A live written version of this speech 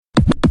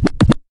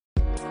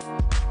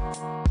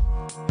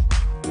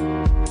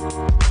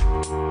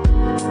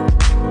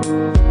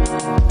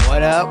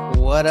up?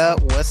 What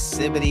up? What's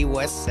sibbity?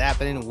 What's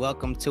happening?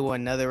 Welcome to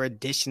another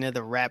edition of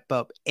the Wrap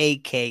Up,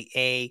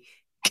 aka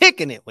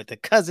Kicking It with the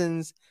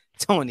Cousins.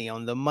 Tony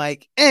on the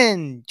mic,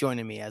 and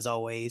joining me as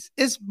always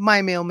is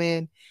my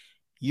mailman,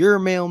 your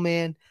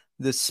mailman.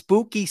 The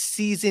spooky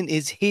season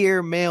is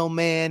here,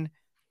 mailman.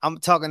 I'm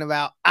talking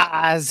about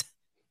Oz,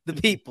 the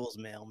people's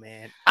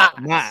mailman.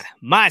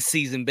 My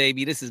season,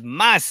 baby. This is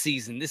my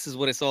season. This is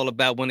what it's all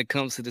about when it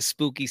comes to the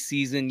spooky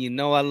season. You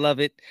know I love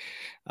it.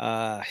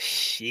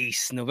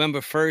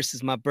 November 1st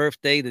is my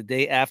birthday, the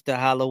day after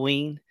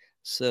Halloween.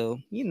 So,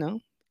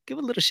 give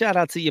a little shout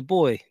out to your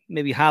boy.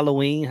 Maybe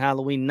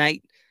Halloween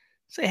night.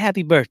 Say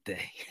happy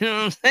birthday. You know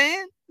what I'm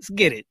saying? Let's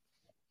get it.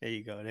 There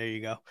you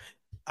go.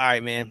 All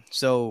right, man.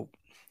 So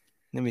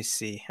let me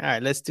see. All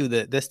right, let's do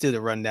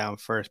the rundown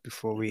first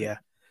before we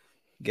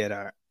get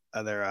our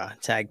other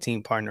tag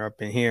team partner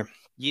up in here.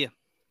 Yeah.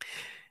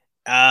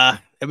 There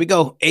we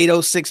go.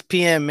 8:06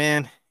 p.m.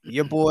 man.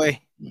 Your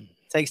boy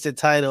takes the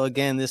title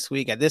again this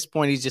week. At this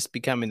point, he's just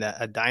becoming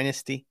a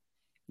dynasty.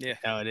 Yeah.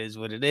 Now it is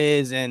what it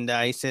is. And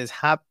he says,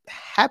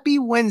 happy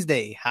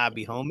Wednesday,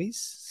 hobby homies.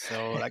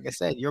 So, like I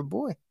said, your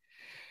boy.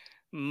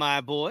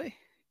 My boy.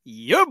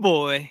 Your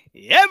boy,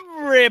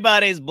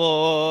 everybody's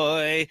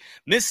boy,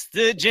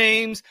 Mr.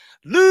 James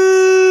Lumen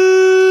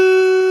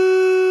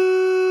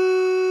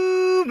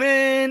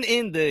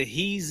in the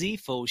heezy,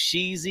 fo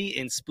sheezy,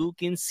 and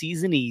spooking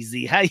season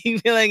easy. How you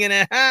feeling in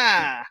it?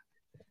 I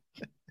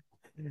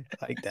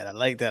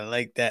like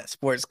that.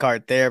 Sports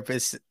card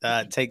therapist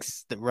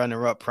takes the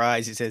runner-up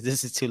prize. He says,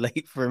 "This is too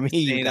late for me.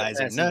 You guys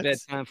are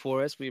nuts." Bedtime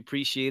for us. We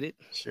appreciate it.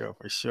 Sure,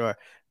 for sure.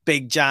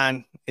 Big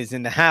John is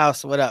in the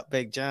house. What up,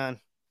 Big John?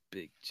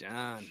 Big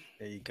John.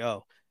 There you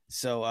go.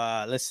 So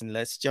listen,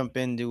 let's jump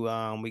into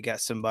we got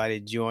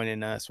somebody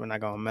joining us. We're not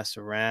gonna mess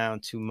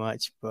around too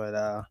much, but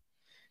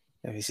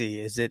let me see.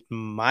 Is it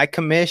my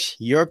commish,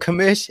 your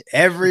commish,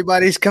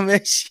 everybody's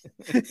commish?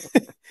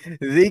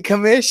 The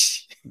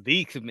commish?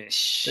 The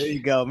commish. There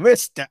you go.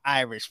 Mr.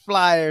 Irish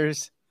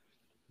Flyers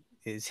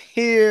is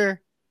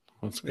here.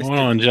 What's going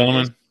on,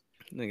 gentlemen?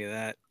 Look at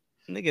that.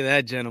 Look at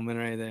that gentleman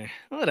right there.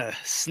 What a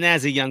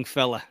snazzy young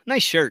fella.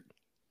 Nice shirt.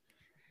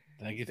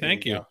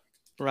 Thank you.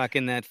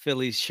 Rocking that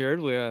Phillies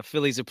shirt where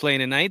Phillies are playing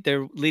tonight.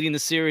 They're leading the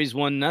series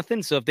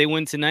 1-0. So if they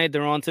win tonight,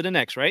 they're on to the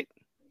next, right?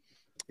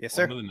 Yes,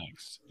 sir. On to the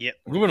next. Yep.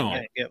 Moving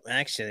on. Yep.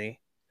 Actually,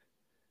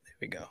 there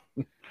we go.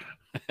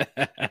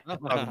 I'll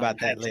talk about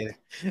that later.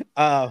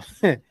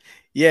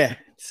 Yeah.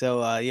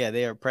 So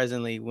they are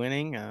presently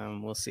winning.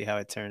 We'll see how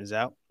it turns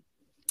out.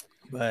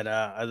 But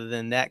other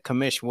than that,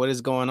 commish, what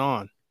is going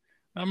on?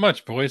 Not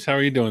much, boys. How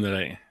are you doing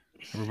today?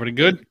 Everybody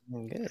good?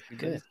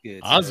 Good.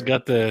 Oz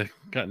got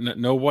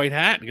no white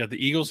hat. Got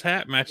the Eagles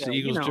hat, match the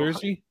Eagles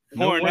jersey.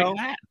 No white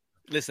hat.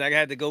 Listen, I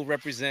had to go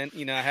represent.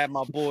 I had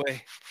my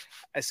boy.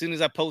 As soon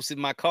as I posted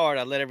my card,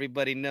 I let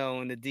everybody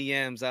know in the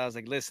DMs. I was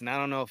like, listen, I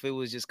don't know if it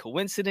was just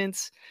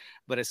coincidence,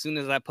 but as soon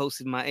as I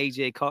posted my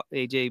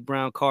AJ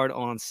Brown card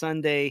on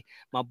Sunday,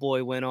 my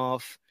boy went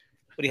off.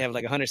 What do you have,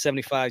 like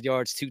 175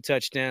 yards, 2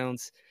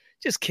 touchdowns?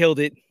 Just killed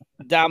it.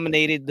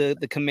 Dominated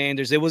the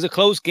Commanders. It was a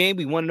close game.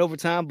 We won in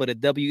overtime, but a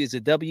W is a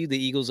W. The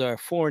Eagles are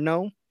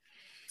 4-0.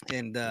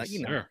 And,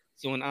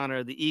 so in honor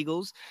of the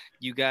Eagles,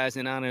 you guys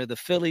in honor of the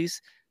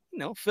Phillies,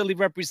 Philly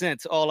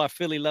represents all our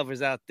Philly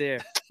lovers out there.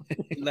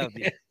 Love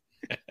you.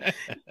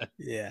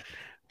 Yeah.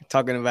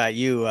 Talking about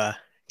you,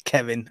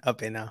 Kevin,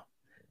 up in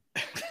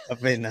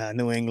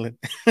New England.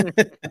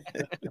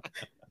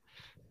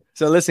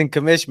 So listen,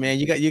 commish, man,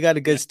 you got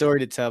a good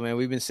story to tell, man.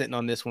 We've been sitting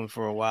on this one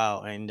for a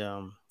while, and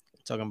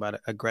talking about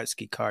a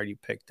Gretzky card you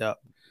picked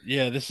up.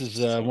 Yeah, this is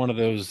one of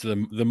those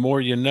the more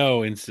you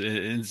know in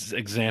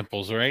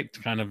examples, right?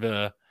 Kind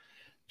of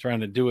trying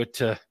to do it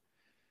to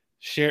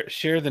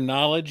share the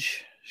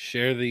knowledge,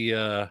 share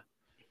the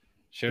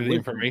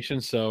information.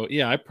 So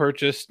yeah, I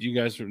purchased. You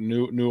guys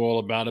knew all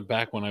about it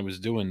back when I was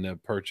doing the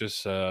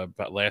purchase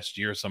about last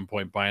year at some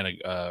point, buying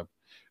a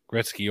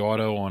Gretzky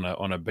auto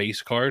on a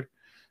base card.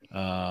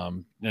 I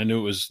knew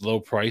it was low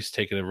price,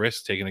 taking a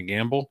risk, taking a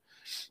gamble,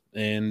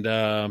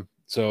 and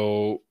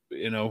so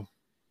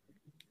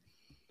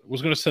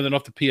was going to send it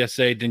off to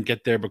PSA. Didn't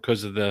get there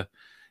because of the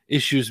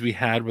issues we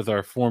had with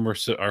our former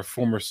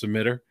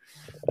submitter,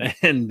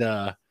 and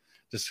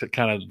just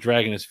kind of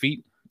dragging his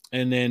feet.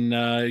 And then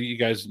you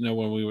guys know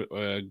when we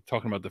were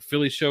talking about the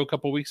Philly show a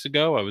couple weeks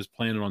ago, I was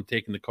planning on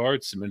taking the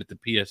card, submit it to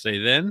PSA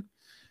then.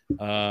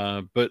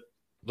 But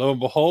lo and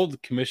behold, the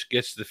commission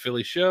gets to the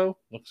Philly show,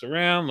 looks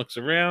around,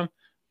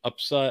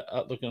 upside,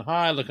 looking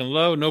high, looking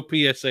low, no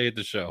PSA at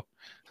the show.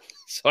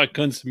 So I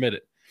couldn't submit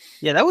it.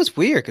 Yeah, that was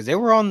weird because they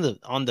were on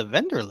the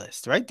vendor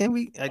list, right?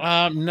 Then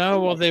no,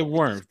 well, they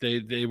weren't.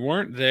 They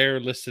weren't there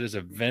listed as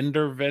a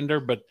vendor,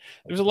 but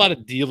there was a lot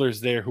of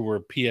dealers there who were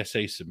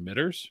PSA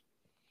submitters.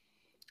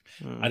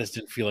 I just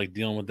didn't feel like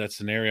dealing with that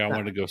scenario. I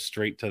wanted to go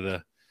straight to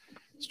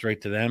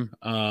them.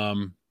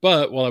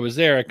 But while I was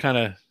there, I kind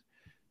of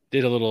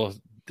did a little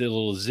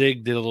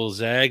zig, did a little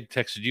zag,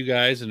 texted you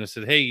guys, and I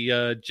said, "Hey,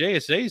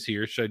 JSA's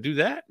here. Should I do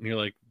that?" And you're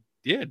like,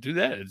 "Yeah, do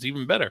that. It's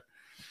even better."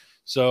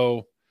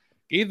 So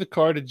gave the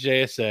card to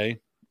JSA,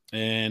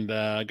 and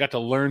I got to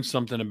learn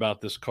something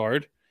about this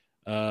card.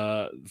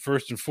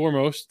 First and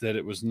foremost, that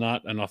it was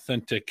not an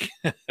authentic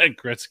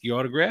Gretzky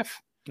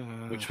autograph,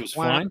 which was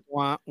fine.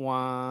 Wah,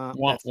 wah.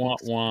 Wah, wah,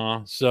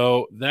 wah.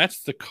 So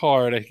that's the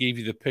card. I gave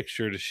you the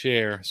picture to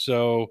share.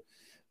 So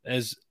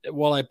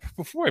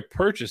before I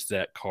purchased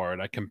that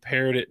card, I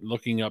compared it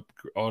looking up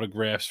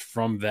autographs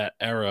from that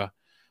era.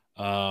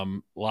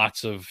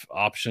 Lots of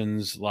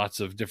options, lots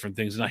of different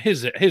things. Now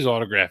his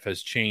autograph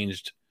has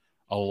changed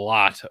a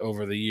lot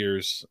over the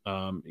years.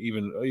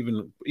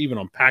 Even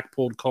on pack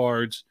pulled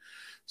cards,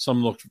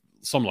 some look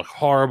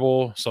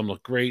horrible, some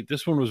look great.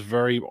 This one was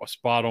very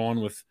spot on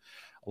with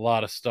a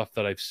lot of stuff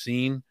that I've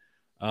seen.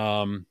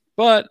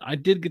 But I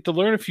did get to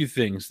learn a few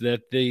things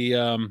that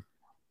the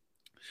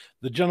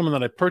gentleman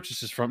that I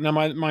purchased this from. Now,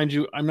 mind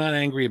you, I'm not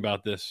angry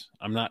about this.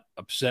 I'm not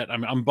upset.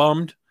 I'm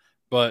bummed,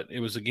 but it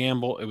was a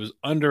gamble. It was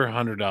under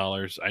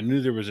 $100. I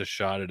knew there was a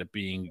shot at it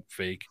being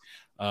fake.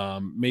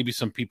 Maybe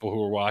some people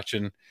who are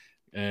watching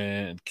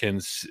and can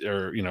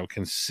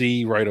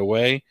see right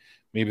away.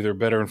 Maybe they're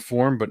better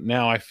informed, but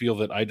now I feel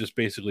that I just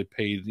basically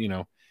paid,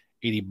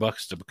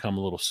 $80 to become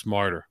a little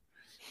smarter.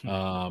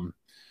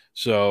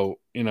 So,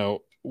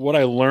 what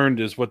I learned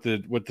is what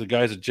the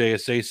guys at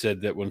JSA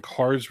said, that when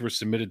cards were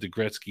submitted to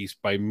Gretzky's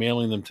by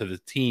mailing them to the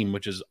team,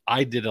 which is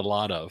I did a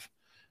lot of,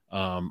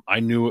 I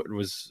knew it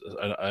was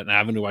an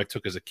avenue I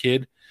took as a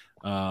kid.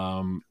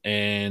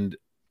 And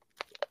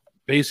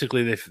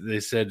basically they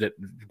said that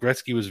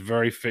Gretzky was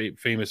very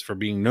famous for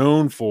being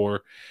known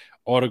for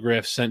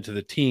autographs sent to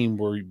the team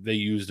where they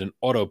used an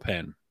auto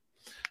pen.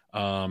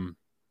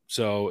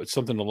 So it's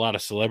something a lot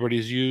of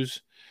celebrities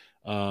use.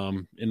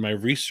 In my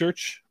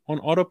research on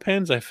auto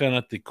pens, I found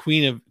out the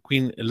Queen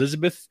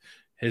Elizabeth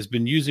has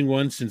been using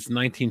one since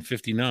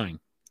 1959.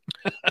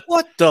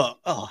 What the?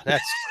 Oh,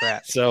 that's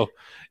crap. So,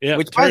 yeah.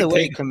 Which, by the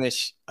way,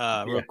 Commish,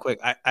 real quick,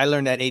 I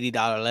learned that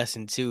 $80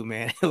 lesson too,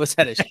 man. It was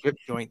at a strip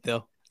joint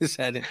though.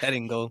 That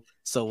didn't go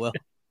so well.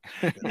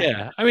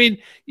 Yeah, I mean,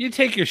 you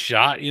take your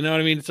shot. You know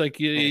what I mean? It's like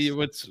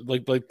what's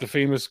like the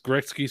famous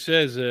Gretzky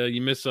says,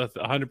 you miss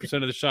 100%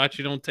 of the shots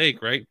you don't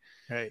take, right?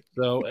 Right.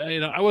 So,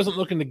 I wasn't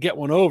looking to get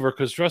one over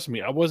because, trust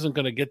me, I wasn't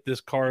going to get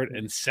this card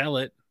and sell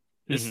it.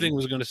 This thing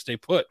was going to stay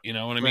put. You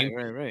know what I mean?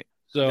 Right.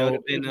 So, that would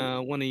have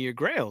been one of your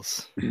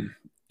grails.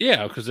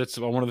 Yeah, because that's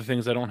one of the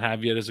things I don't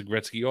have yet is a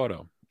Gretzky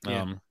auto.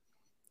 Yeah.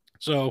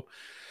 So,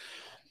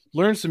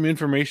 learn some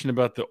information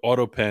about the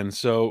auto pen.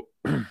 So,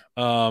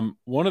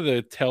 one of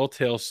the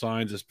telltale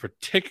signs is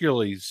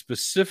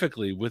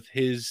specifically with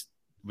his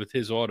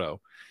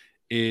auto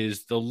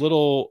is the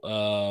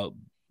little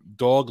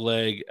dog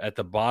leg at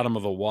the bottom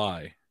of the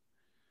Y.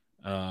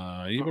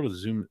 Are you able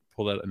to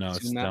pull that? No,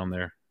 it's down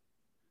there,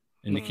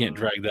 and you can't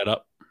drag that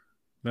up.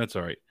 That's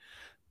all right.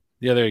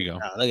 Yeah, there you go.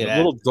 Oh, look at the that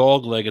little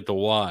dog leg at the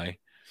Y.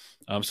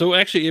 So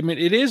actually, I mean,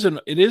 it is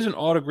an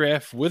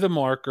autograph with a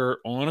marker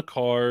on a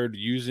card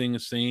using the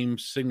same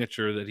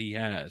signature that he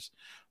has,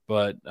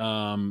 but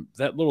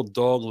that little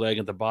dog leg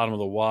at the bottom of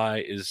the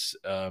Y is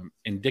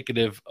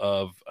indicative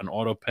of an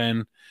auto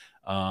pen.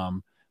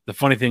 The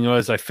funny thing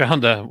was, I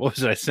found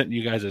I sent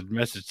you guys a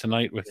message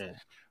tonight with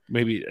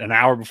maybe an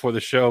hour before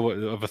the show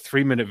of a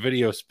 3-minute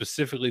video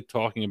specifically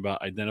talking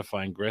about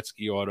identifying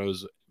Gretzky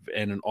autos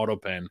and an auto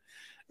pen,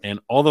 and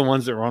all the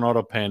ones that were on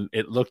auto pen,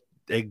 it looked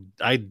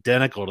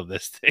identical to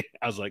this thing.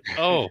 I was like,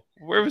 oh,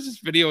 where was this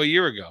video a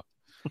year ago?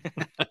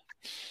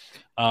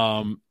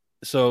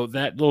 So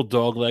that little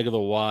dog leg of the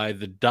Y,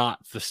 the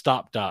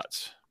stop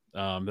dots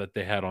that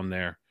they had on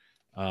there,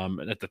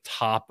 and at the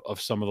top of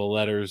some of the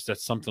letters,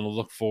 that's something to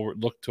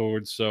look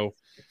towards. So,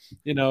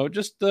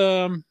 just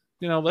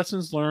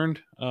lessons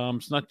learned.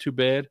 It's not too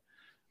bad.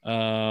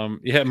 Yeah,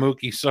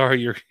 Mookie, sorry,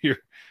 your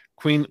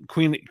Queenie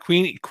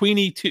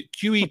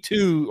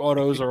QE2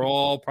 autos are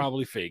all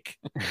probably fake.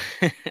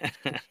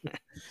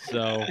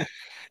 So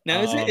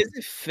now, is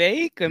it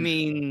fake? I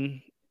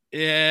mean,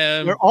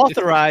 yeah, they're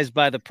authorized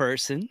by the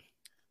person.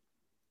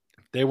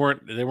 They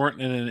weren't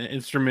in an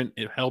instrument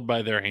held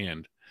by their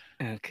hand.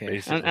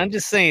 Okay, I'm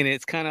just saying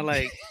it's kind of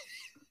like.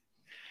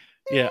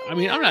 Yeah, I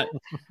mean,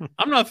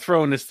 I'm not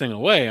throwing this thing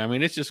away. I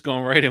mean, it's just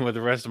going right in with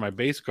the rest of my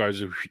base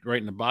cards, right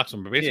in the box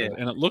on my base,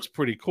 and it looks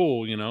pretty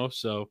cool,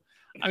 So,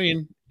 I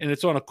mean, and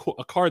it's on a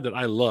card that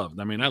I loved.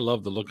 I mean, I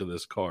love the look of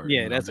this card.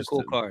 Yeah, that's a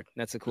cool card.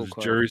 That's a cool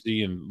card.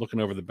 Jersey and looking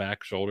over the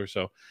back shoulder.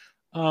 So,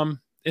 and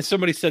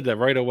somebody said that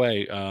right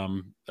away.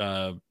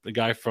 The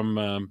guy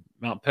from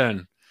Mount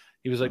Penn,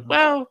 he was like,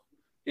 "Well,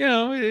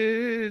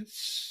 it's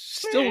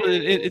still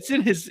it's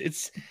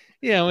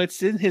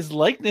in his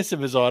likeness of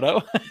his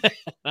auto."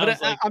 But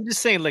I'm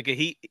just saying, like,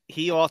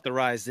 he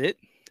authorized it.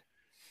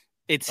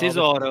 It's his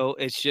auto.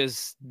 It's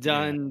just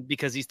done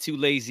because he's too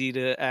lazy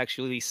to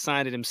actually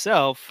sign it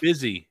himself.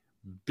 Busy.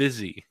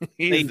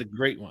 He's the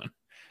great one.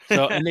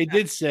 So, and they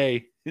did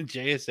say,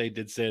 JSA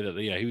did say that,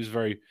 he was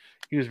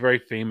very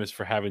famous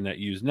for having that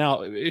used.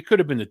 Now, it could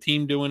have been the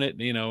team doing it.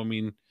 I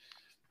mean,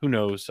 who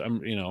knows?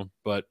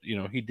 But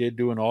he did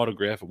do an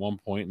autograph at one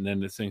point, and then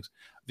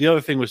the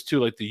other thing was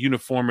too, like the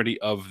uniformity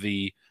of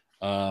the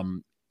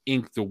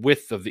ink, the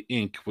width of the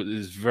ink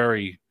is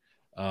very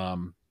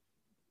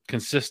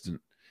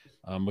consistent,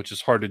 which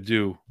is hard to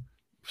do.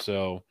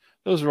 So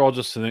those are all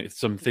just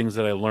some things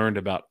that I learned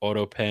about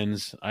auto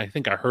pens. I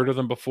think I heard of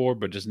them before,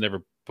 but just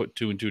never put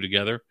two and two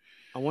together.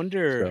 I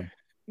wonder,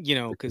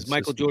 So, because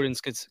Michael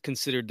Jordan's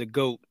considered the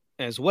GOAT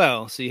as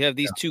well. So you have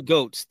these two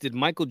GOATs. Did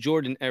Michael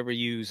Jordan ever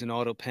use an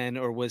auto pen,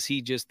 or was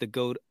he just the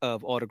GOAT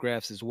of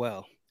autographs as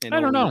well? And I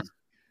don't know.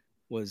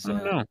 Was I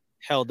don't know.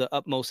 held the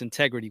utmost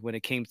integrity when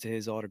it came to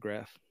his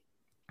autograph.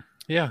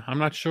 Yeah, I'm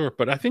not sure,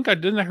 but I think I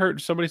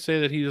heard somebody say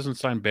that he doesn't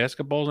sign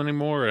basketballs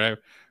anymore. I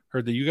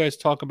heard that you guys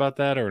talk about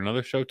that, or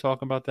another show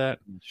talk about that.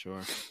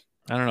 Sure.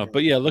 I don't know,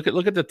 but yeah, look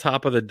at the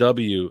top of the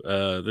W.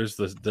 There's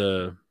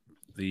the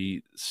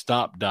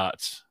stop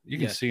dots. You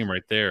can see them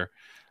right there.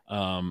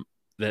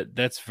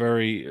 That's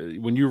very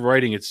when you're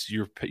writing, it's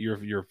your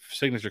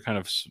signature kind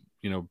of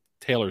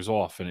tailors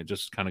off, and it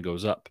just kind of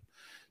goes up.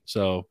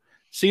 So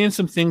seeing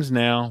some things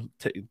now,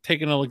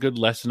 taking a good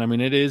lesson. I mean,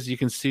 it is. You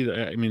can see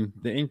that. I mean,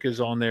 the ink is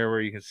on there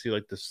where you can see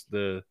like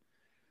the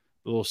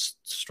little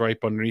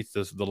stripe underneath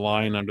the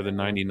line under the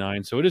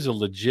 99. So it is a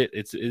legit.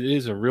 It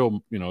is a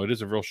real. It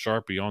is a real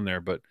Sharpie on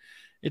there, but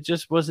it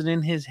just wasn't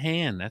in his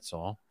hand. That's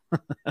all.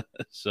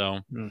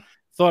 So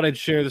thought I'd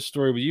share the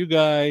story with you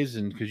guys,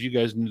 and because you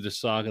guys knew the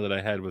saga that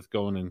I had with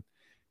going and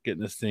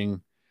getting this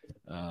thing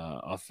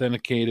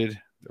authenticated,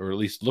 or at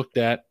least looked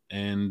at,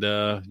 and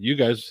you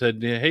guys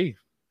said, hey,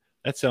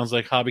 that sounds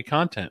like hobby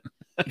content.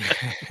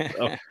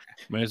 So,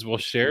 might as well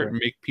share it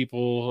and make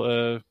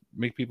people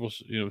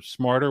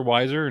smarter,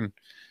 wiser, and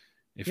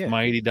if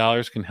my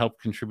 $80 can help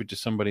contribute to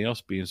somebody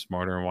else being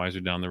smarter and wiser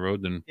down the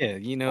road, then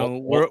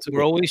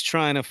we're always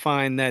trying to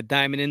find that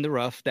diamond in the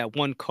rough, that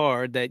one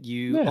card that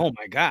oh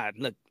my God,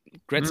 look,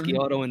 Gretzky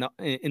auto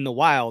in the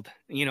wild,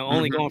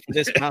 only going for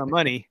this amount of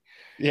money.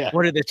 Yeah,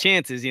 what are the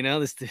chances?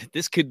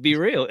 This could be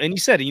real. And you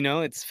said,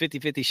 it's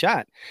 50-50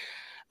 shot.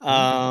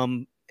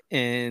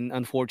 And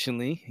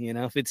unfortunately,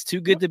 if it's too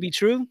good to be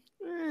true,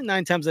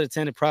 9 times out of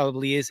 10 it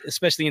probably is,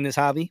 especially in this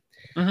hobby,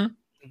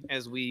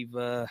 as we've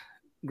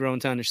grown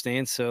to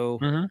understand. So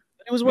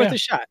it was worth a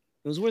shot.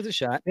 It was worth a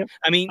shot. Yep.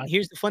 I mean,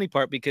 here's the funny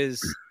part,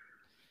 because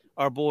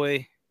our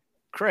boy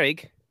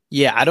Craig.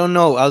 Yeah, I don't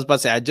know. I was about to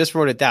say, I just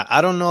wrote it down. I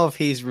don't know if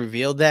he's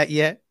revealed that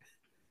yet.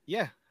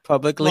 Yeah.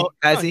 Publicly,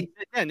 has he?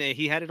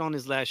 He had it on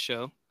his last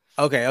show.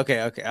 Okay. All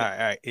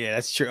right. Yeah,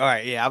 that's true. All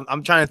right. Yeah,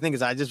 I'm trying to think,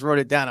 because I just wrote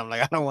it down. I'm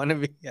like, I don't want to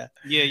be. Yeah.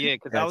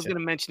 Because I was going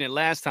to mention it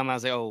last time. I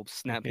was like, oh,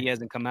 snap. Okay. He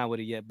hasn't come out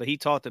with it yet, but he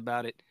talked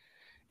about it.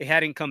 It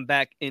hadn't come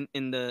back in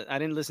the. I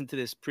didn't listen to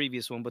this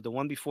previous one, but the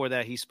one before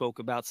that, he spoke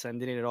about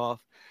sending it off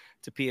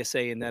to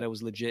PSA and that it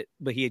was legit,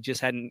 but he just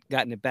hadn't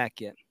gotten it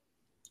back yet.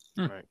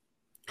 Right.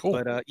 Cool.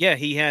 But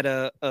he had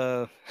a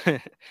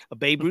a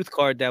Babe Ruth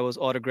card that was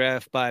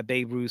autographed by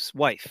Babe Ruth's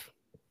wife.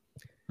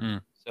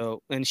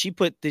 So, and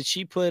did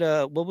she put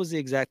what was the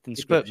exact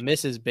inscription? She put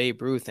Mrs.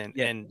 Babe Ruth,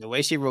 and the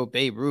way she wrote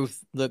Babe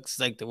Ruth looks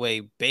like the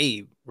way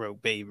Babe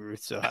wrote Babe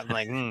Ruth. So I'm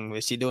like,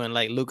 is she doing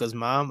like Luca's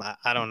mom?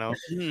 I don't know.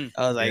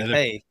 I was like,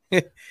 hey.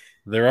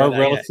 There are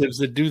relatives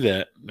that do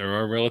that.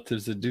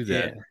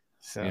 Yeah.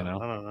 So I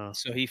don't know.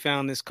 So he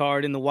found this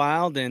card in the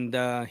wild,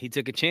 and he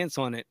took a chance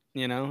on it,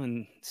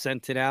 and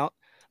sent it out.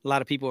 A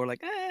lot of people were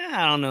like,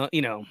 I don't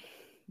know,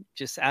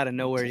 just out of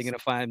nowhere, you're going to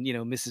find,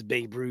 Mrs.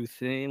 Babe Ruth.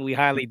 And we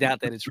highly doubt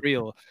that it's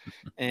real.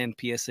 And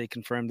PSA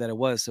confirmed that it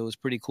was. So it was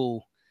pretty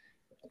cool.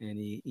 And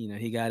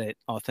he got it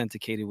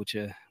authenticated, which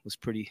was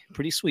pretty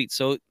sweet.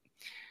 So,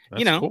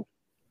 that's cool.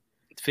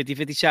 It's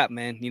 50-50 shot,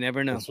 man. You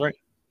never know. That's right.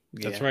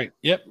 That's right.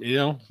 Yep.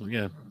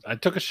 I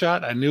took a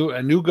shot. I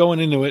knew going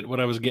into it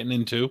what I was getting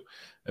into.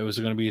 It was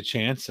going to be a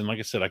chance. And like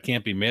I said, I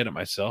can't be mad at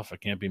myself. I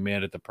can't be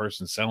mad at the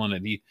person selling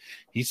it.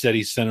 He said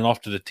he's sending it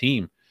off to the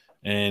team.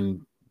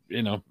 And,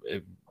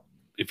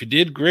 if you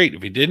did, great.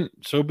 If you didn't,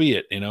 so be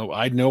it.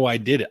 I know I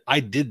did it. I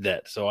did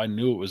that. So I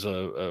knew it was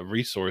a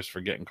resource for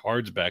getting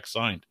cards back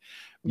signed.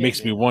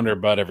 Makes me wonder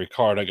about every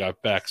card I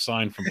got back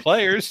signed from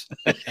players.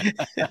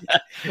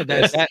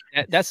 That's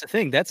the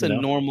thing. That's a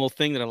normal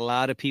thing that a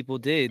lot of people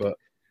did. But,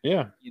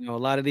 yeah. A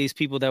lot of these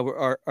people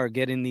that are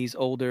getting these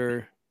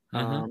older,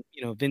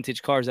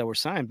 vintage cards that were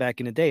signed back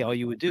in the day, all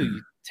you would do,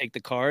 you take the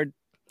card,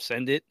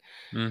 send it,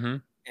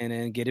 and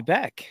then get it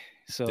back.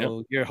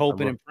 So you're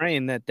hoping and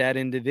praying that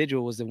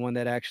individual was the one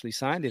that actually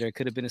signed it, or it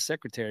could have been a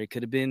secretary,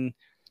 could have been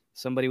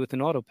somebody with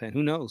an auto pen.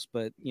 Who knows?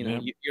 But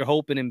you're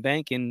hoping and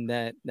banking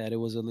that it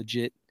was a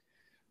legit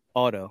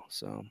auto.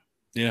 So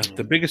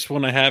the biggest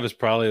one I have is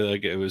probably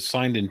like it was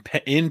signed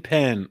in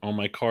pen on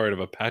my card of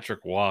a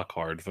Patrick Waugh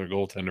card, their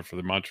goaltender for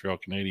the Montreal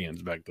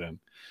Canadiens back then.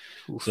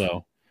 Oof.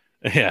 So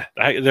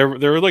there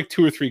were like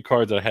 2 or 3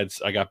 cards that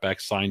I got back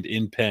signed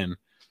in pen.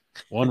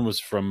 One was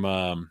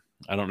from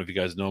I don't know if you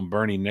guys know him,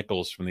 Bernie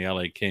Nichols from the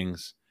LA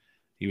Kings.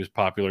 He was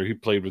popular. He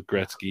played with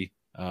Gretzky,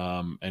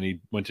 and he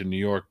went to New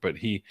York. But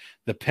the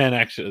pen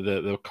actually,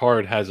 the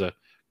card has a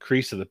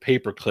crease of the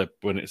paper clip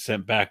when it's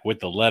sent back with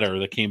the letter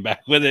that came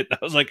back with it. I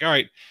was like, all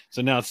right,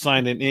 so now it's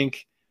signed in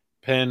ink,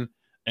 pen,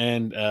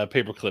 and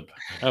paperclip.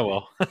 Oh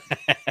well.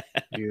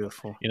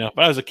 Beautiful. You know, if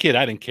I was a kid,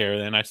 I didn't care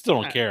then. I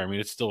still don't care. I mean,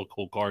 it's still a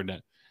cool card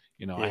that,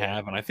 I Yeah.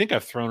 have. And I think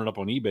I've thrown it up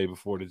on eBay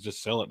before to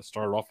just sell it to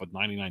start off with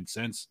 99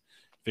 cents.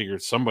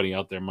 Figured somebody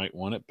out there might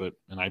want it,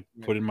 and I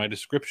put in my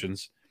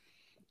descriptions.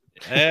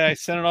 I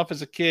sent it off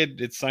as a kid.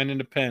 It's signed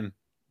into pen.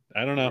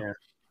 I don't know.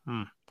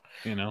 Yeah.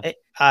 You know. Hey,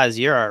 Oz,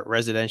 you're our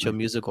residential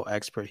musical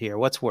expert here.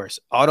 What's worse,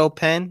 auto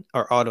pen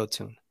or auto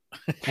tune?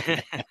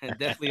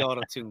 Definitely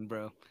auto tune,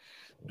 bro.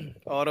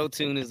 Auto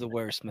tune is the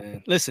worst,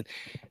 man. Listen,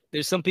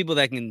 there's some people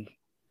that can.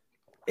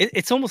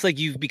 It's almost like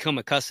you've become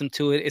accustomed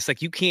to it. It's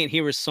like you can't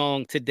hear a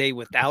song today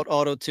without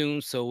auto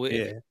tune. So,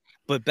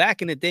 but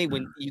back in the day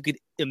when you could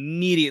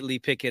immediately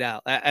pick it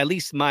out, at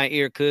least my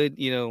ear could.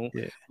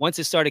 Once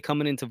it started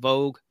coming into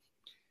vogue,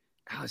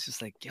 I was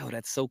just like, yo,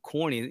 that's so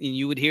corny. And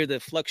you would hear the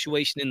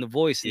fluctuation in the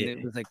voice, and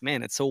it was like,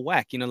 man, it's so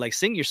whack. Like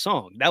sing your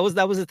song. That was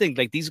the thing.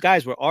 Like these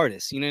guys were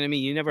artists. You know what I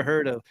mean? You never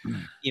heard of,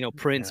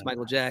 Prince,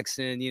 Michael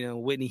Jackson,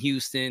 Whitney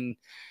Houston.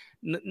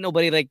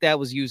 Nobody like that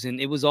was using.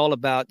 It was all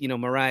about,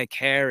 Mariah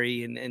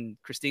Carey and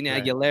Christina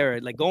Aguilera,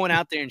 like going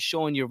out there and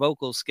showing your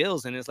vocal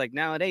skills. And it's like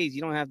nowadays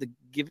you don't have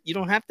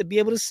to be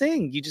able to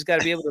sing. You just got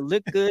to be able to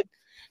look good,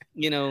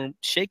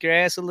 shake your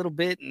ass a little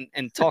bit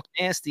and talk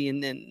nasty,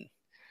 and then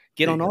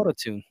get on auto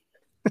tune.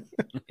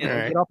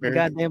 Get off the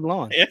goddamn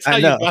lawn.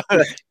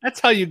 That's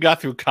how you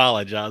got through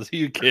college, Oz. Who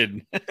you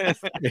kidding? There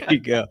you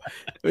go.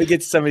 We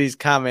get some of these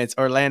comments.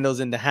 Orlando's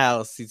in the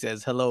house. He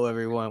says, "Hello,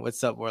 everyone.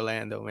 What's up,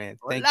 Orlando? Man,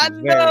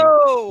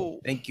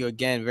 thank you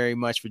again very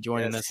much for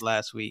joining us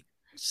last week.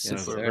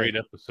 Super great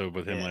episode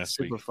with him last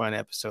week. Super fun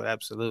episode.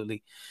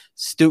 Absolutely.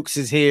 Stooks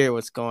is here.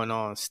 What's going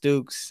on,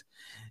 Stooks?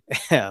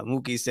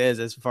 Mookie says,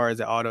 as far as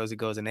the autos, it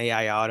goes an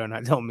AI auto, and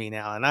I don't mean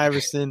Allen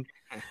Iverson.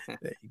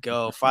 There you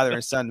go. Father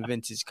and son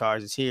vintage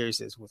cars is here. He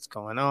says, what's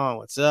going on?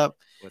 What's up?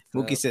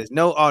 Mookie says,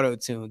 no auto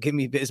tune. Give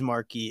me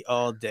Bismarcky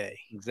all day.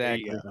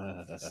 Exactly.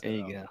 There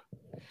you go.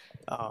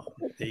 Oh,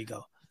 there you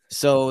go.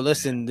 So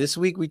listen, this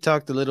week we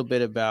talked a little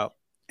bit about,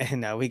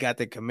 and we got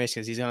the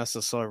commissions. He's going to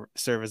also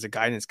serve as a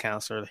guidance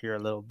counselor here a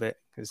little bit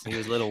because he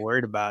was a little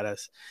worried about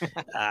us.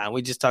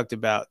 We just talked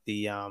about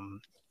the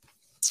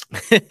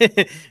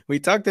we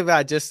talked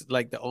about just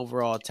like the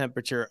overall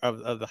temperature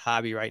of the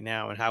hobby right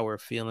now and how we're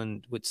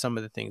feeling with some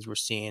of the things we're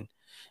seeing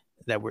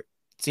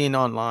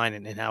online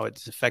and how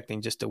it's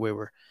affecting just the way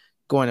we're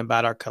going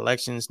about our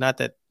collections. Not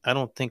that I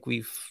don't think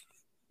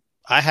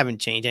I haven't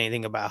changed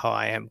anything about how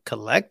I am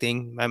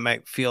collecting. I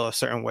might feel a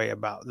certain way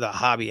about the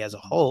hobby as a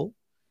whole,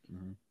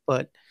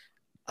 but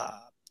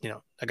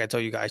like I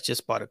told you guys,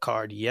 just bought a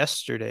card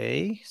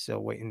yesterday, so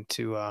waiting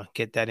to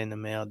get that in the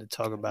mail to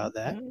talk about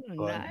that.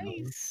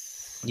 Nice.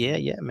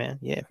 Yeah, man.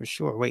 Yeah, for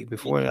sure. Wait,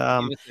 before give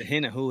us a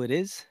hint of who it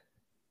is.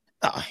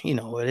 You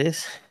know who it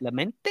is. La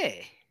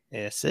Mente.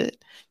 That's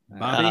it.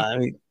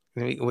 Bobby.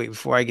 Wait,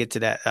 before I get to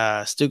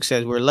that, Stuke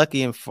says we're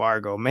lucky in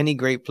Fargo. Many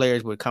great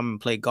players would come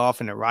and play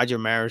golf in the Roger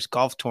Maris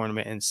golf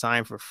tournament and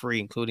sign for free,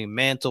 including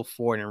Mantle,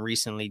 Ford, and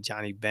recently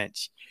Johnny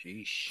Bench.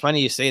 Sheesh.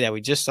 Funny you say that.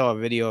 We just saw a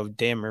video of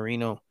Dan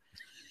Marino.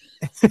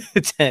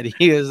 Ted,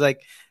 he was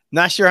like,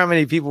 not sure how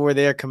many people were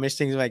there,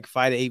 commissioning like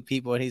 5 to 8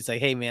 people, and he's like,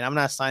 hey man, I'm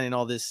not signing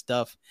all this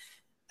stuff.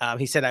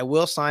 He said, I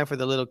will sign for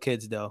the little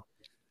kids though.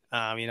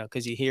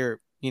 Because you hear,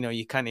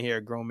 you kind of hear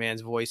a grown man's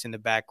voice in the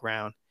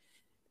background,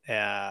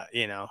 but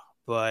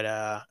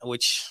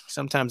which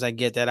sometimes I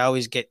get that. I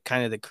always get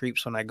kind of the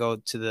creeps when I go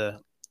to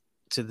the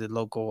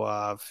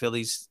local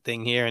Phillies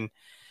thing here, and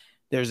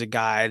there's a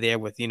guy there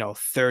with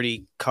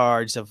 30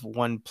 cards of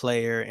one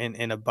player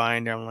in a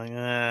binder. I'm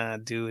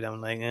like, dude.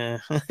 I'm like,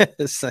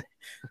 it's a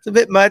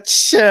bit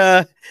much.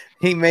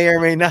 He may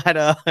or may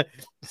not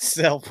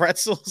sell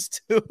pretzels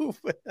too.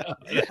 But,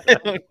 I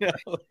don't know.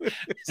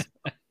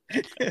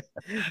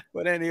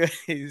 But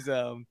anyways,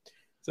 so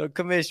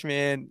Commish,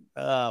 man,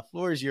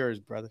 floor is yours,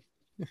 brother.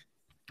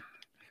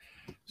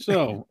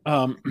 So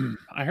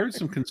I heard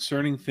some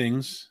concerning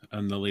things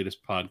on the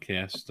latest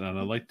podcast, and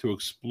I'd like to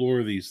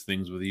explore these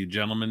things with you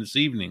gentlemen this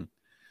evening.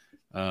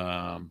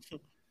 So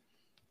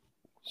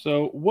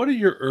what are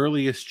your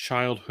earliest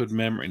childhood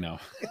memory now?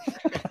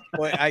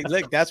 Well,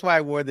 that's why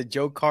I wore the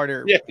Joe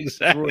Carter. Yeah,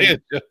 exactly.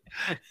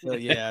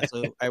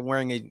 So I'm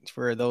wearing it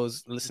for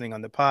those listening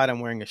on the pod. I'm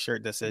wearing a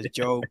shirt that says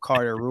Joe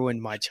Carter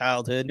ruined my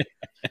childhood.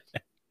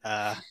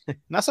 Not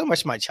so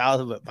much my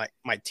childhood, but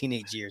my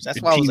teenage years. That's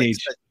why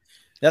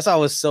that's why I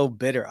was so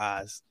bitter,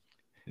 Oz.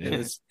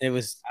 Yeah. It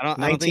was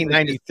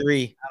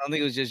 1993. I don't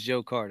think it was just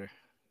Joe Carter.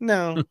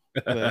 No,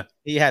 but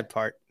he had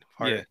part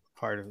of the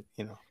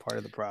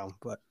problem.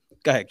 But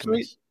go ahead,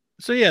 Commish.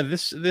 So yeah,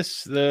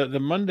 the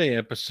Monday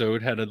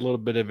episode had a little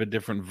bit of a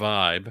different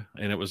vibe,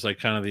 and it was like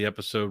kind of the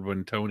episode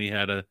when Tony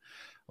had a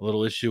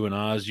little issue, and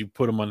Oz, you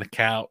put him on the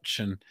couch,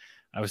 and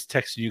I was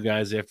texting you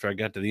guys after I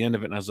got to the end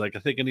of it, and I was like, I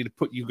think I need to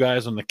put you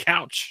guys on the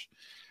couch.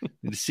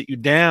 And to sit you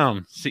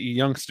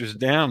youngsters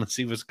down and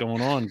see what's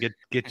going on.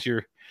 Get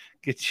your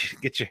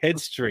head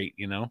straight,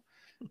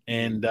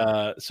 And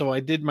so I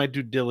did my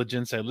due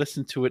diligence. I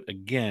listened to it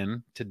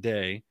again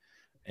today,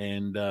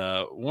 and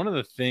one of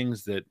the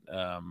things that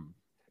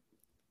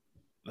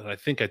I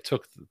think I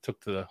took to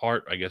the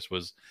heart, I guess,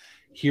 was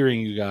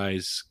hearing you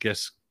guys get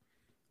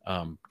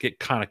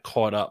kind of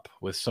caught up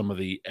with some of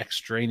the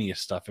extraneous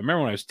stuff. I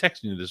remember when I was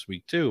texting you this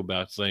week too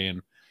about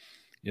saying,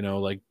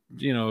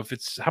 if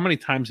it's how many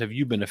times have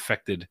you been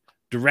affected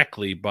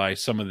directly by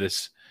some of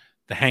this,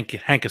 the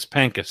hankus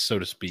pankus, so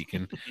to speak,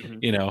 and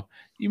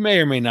you may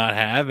or may not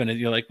have, and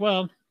you're like,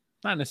 well,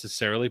 not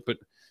necessarily, but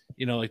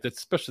like that's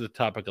especially the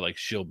topic of like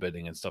shill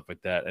bidding and stuff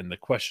like that, and the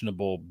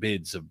questionable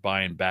bids of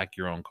buying back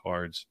your own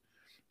cards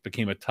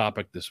became a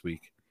topic this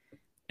week,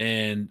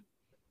 and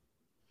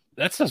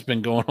that stuff's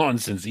been going on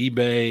since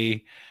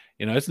eBay.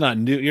 It's not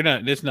new.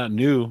 It's not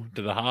new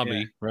to the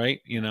hobby,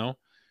 right?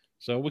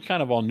 So we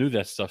kind of all knew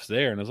that stuff's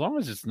there, and as long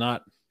as it's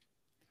not,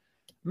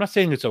 I'm not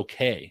saying it's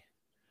okay.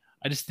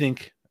 I just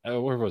think,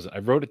 where was it? I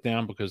wrote it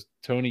down because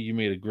Tony, you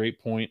made a great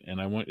point,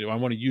 and I want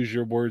to use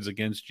your words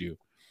against you.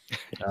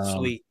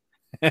 Sweet.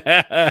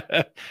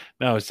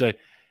 No, so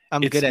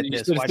I'm good at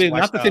this.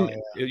 Not the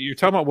thing. You're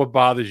talking about what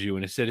bothers you,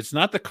 and it said it's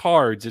not the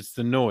cards, it's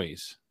the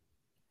noise.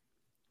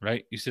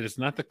 Right? You said it's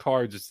not the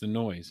cards, it's the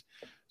noise.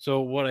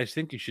 So what I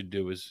think you should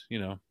do is,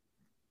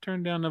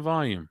 turn down the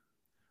volume,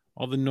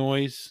 all the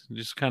noise,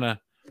 just kind of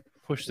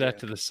push that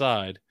to the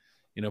side.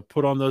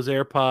 Put on those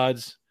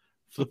AirPods,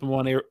 flip them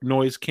on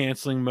noise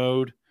canceling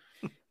mode,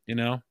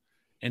 and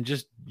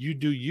just you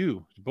do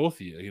you, both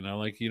of you.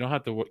 Like you don't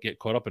have to get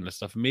caught up in this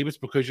stuff. Maybe it's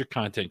because you're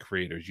content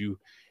creators.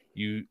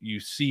 You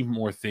see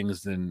more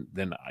things than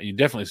you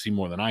definitely see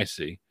more than I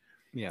see.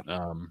 Yeah.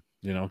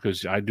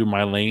 Because I do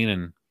my lane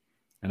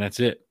and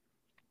that's it.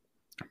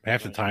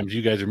 Half the times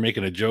you guys are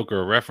making a joke or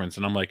a reference,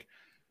 and I'm like,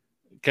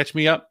 catch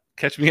me up.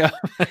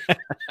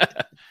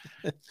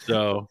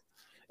 So,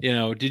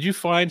 did you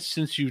find,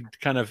 since you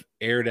kind of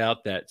aired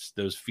out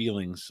those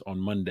feelings on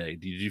Monday,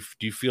 do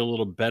you feel a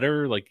little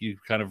better? Like you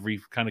kind of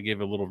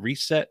gave a little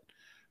reset,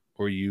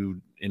 or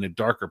you in a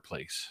darker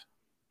place?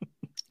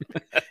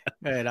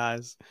 Go ahead,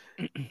 Oz.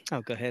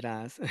 Oh, go ahead,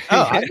 Oz.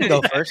 I can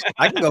go first.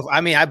 I can go.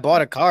 I mean, I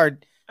bought a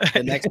card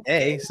the next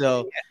day,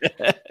 so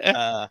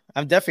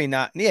I'm definitely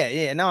not.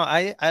 Yeah. No,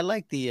 I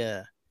like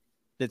the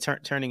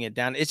turning it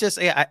down. It's just,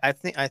 I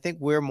think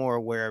we're more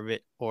aware of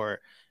it, or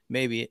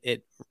maybe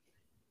it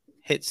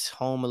hits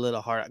home a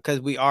little harder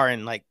because we are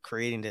in like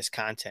creating this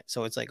content.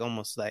 So it's like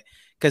almost like,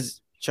 because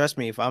trust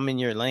me, if I'm in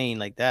your lane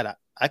like that,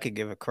 I could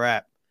give a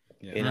crap.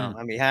 Yeah.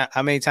 I mean,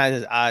 how many times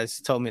has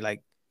Oz told me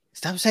like,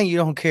 stop saying you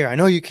don't care. I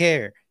know you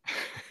care.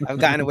 I've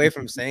gotten away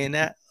from saying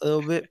that a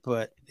little bit,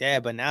 but now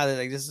that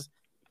like this is,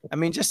 I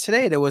mean, just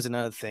today there was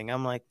another thing.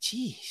 I'm like,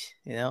 geez,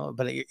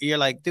 but you're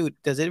like, dude,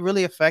 does it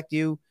really affect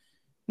you?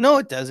 No,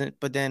 it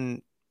doesn't. But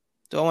then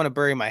do I want to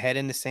bury my head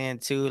in the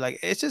sand too? Like,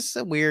 it's just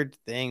a weird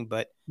thing,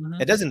 but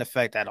it doesn't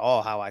affect at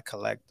all how I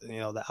collect,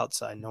 the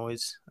outside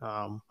noise.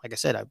 Like I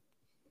said, I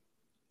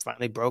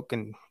finally broke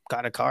and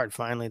got a card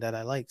finally that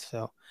I liked.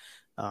 So,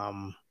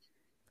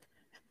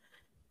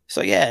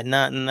 yeah,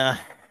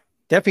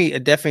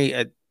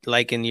 definitely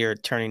liking your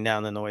turning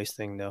down the noise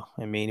thing though.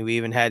 I mean, we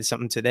even had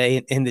something today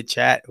in the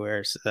chat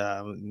where,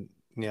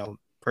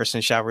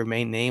 person shall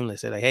remain nameless.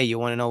 They're like, hey, you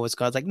want to know what's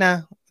called? Like,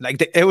 nah,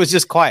 like it was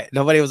just quiet.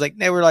 Nobody was like,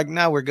 they were like,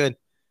 nah, we're good.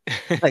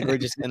 Like, we're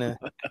just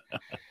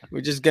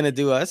gonna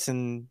do us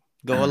and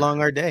go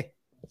along our day.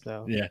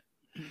 So yeah.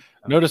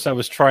 Notice I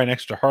was trying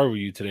extra hard with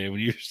you today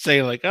when you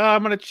say like, oh,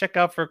 I'm gonna check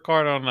out for a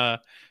card on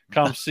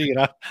ComC,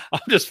 and I'm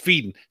just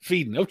feeding.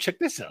 Oh, check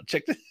this out.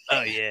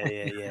 Oh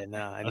yeah. No,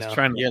 I know.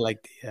 Trying to, you're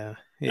like the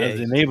the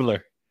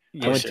enabler.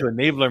 I went to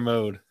enabler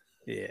mode.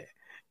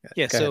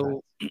 Yeah.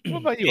 So what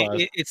about you,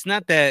 Oz? It's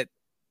not that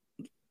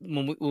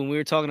when we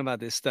were talking about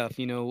this stuff,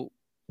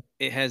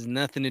 it has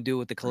nothing to do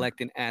with the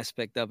collecting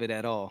aspect of it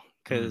at all.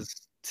 Because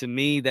to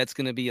me, that's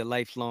going to be a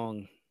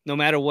lifelong, no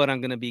matter what,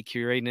 I'm going to be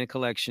curating a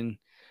collection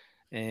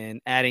and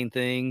adding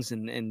things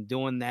and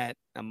doing that.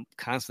 I'm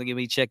constantly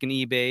going to be checking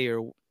eBay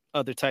or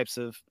other types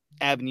of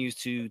avenues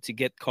to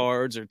get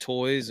cards or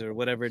toys or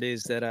whatever it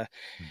is that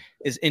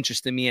is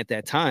interesting me at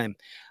that time.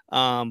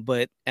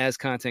 But as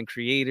content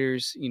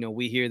creators,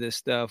 we hear this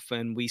stuff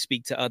and we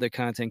speak to other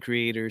content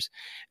creators,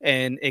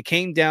 and it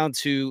came down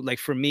to, like,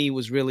 for me,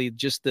 was really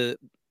just the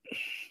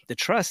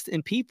trust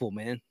in people,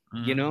 man.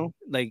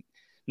 Like,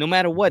 no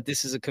matter what,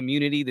 this is a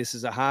community, this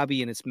is a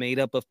hobby, and it's made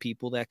up of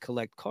people that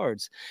collect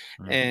cards.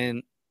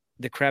 And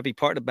the crappy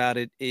part about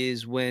it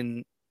is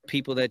when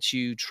people that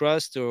you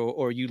trust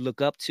or you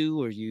look up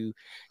to, or you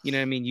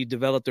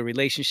developed a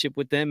relationship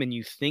with them and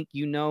you think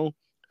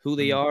who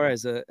they are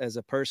as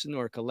a person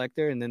or a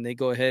collector, and then they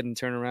go ahead and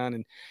turn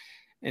around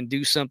and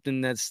do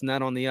something that's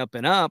not on the up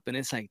and up, and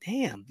it's like,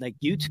 damn, like,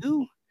 you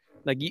too,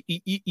 like,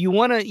 you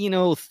want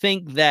to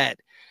think that,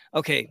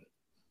 okay,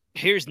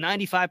 here's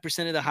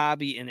 95% of the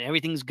hobby and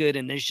everything's good,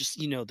 and there's just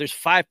there's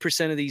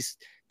 5% of these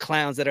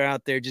clowns that are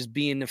out there just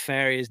being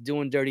nefarious,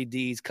 doing dirty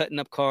deeds, cutting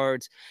up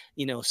cards,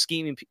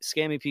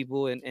 scamming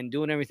people and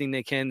doing everything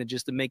they can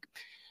to make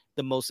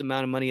the most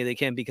amount of money they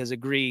can because of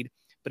greed.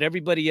 But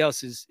everybody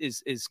else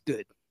is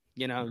good.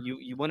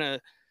 You want to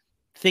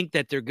think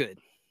that they're good.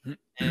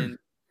 And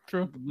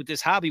True. with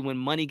this hobby, when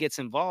money gets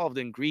involved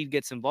and greed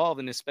gets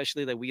involved, and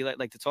especially like we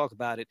like to talk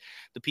about it,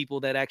 the people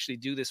that actually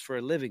do this for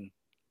a living,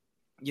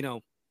 you know,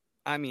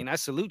 I mean, I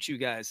salute you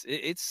guys.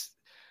 It's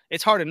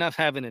hard enough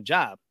having a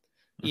job,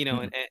 you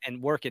know,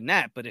 and working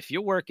that. But if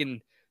you're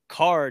working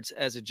cards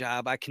as a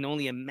job, I can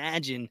only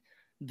imagine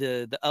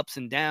the ups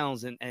and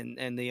downs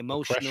and the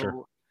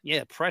emotional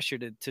pressure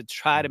to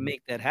try to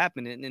make that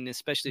happen, and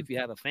especially if you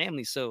have a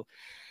family. So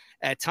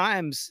at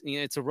times, you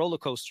know, it's a roller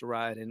coaster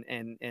ride,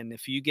 and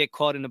if you get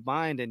caught in a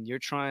bind and you're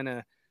trying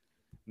to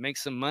make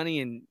some money,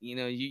 and you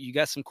know you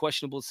got some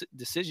questionable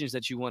decisions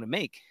that you want to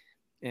make,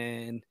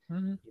 and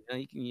you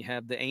know you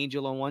have the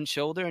angel on one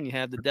shoulder and you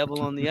have the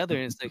devil on the other,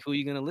 and it's like, who are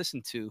you going to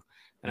listen to?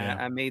 And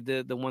I made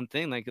the one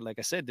thing, like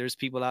I said, there's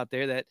people out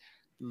there that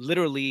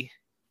literally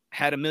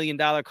had $1 million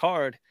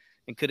card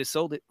and could have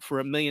sold it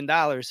for $1 million,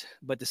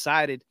 but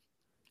decided,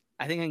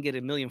 I think I can get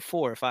 $1.4 million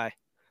if I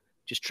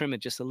just trim it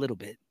just a little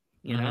bit.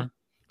 You know,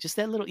 just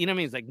that little, you know what I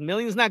mean? It's like,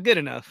 million's not good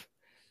enough.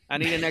 I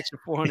need an extra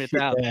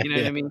 400,000. You know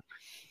what I mean?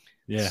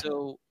 Yeah.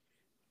 So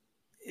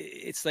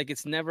it's like,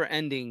 it's never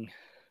ending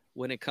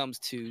when it comes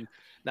to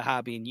the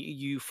hobby. And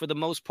you for the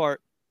most part,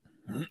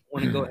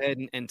 want to go ahead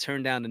and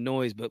turn down the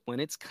noise. But when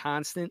it's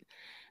constant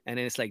and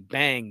then it's like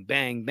bang,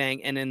 bang,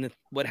 bang. And then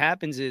what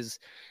happens is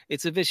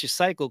it's a vicious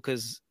cycle,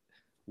 because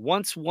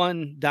once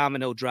one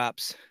domino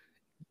drops,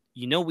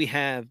 you know, we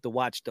have the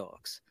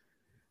watchdogs.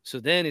 So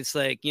then it's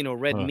like, you know,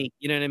 red meat,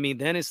 you know what I mean?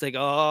 Then it's like,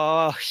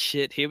 oh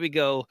shit, here we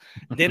go.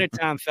 Dinner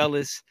time,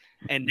 fellas.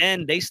 And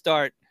then they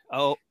start,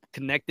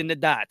 connecting the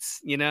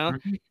dots, you know,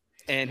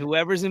 and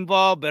whoever's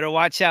involved better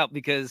watch out,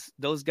 because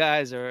those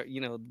guys are, you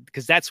know,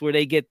 because that's where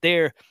they get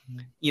their,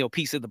 you know,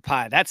 piece of the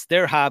pie. That's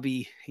their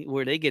hobby,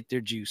 where they get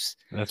their juice.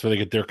 That's where they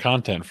get their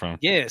content from.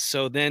 Yeah.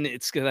 So then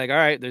it's like, all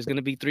right, there's going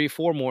to be 3 or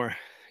 4 more,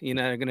 you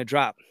know, they're going to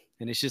drop.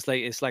 And it's just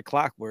like, it's like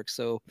clockwork.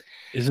 So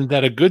isn't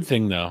that a good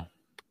thing though?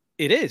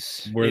 It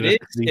is. Where it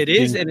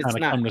is, and it's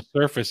not. Come to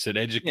surface. It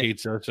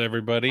educates us,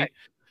 everybody. Right.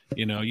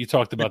 You know, you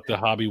talked about the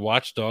hobby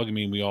watchdog. I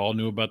mean, we all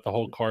knew about the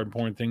whole card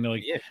porn thing.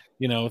 Like,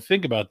 you know,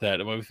 think about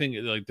that. When we think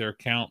like their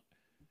account,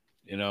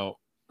 you know,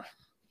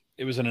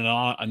 it was an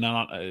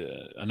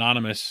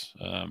anonymous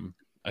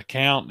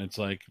account. And it's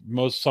like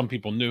some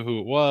people knew who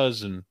it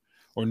was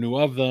or knew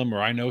of them,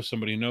 or I know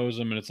somebody knows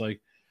them, and it's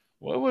like,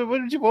 what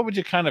would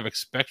you kind of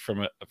expect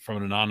from an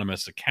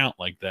anonymous account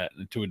like that,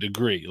 to a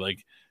degree?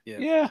 Like,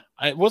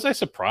 I was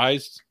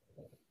surprised.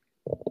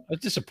 I was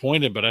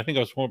disappointed, but I think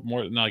I was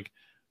more like,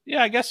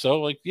 I guess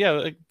so. Like,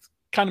 it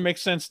kind of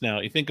makes sense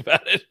now. You think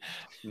about it,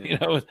 you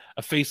know,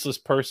 a faceless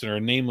person or a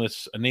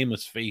nameless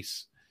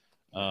face.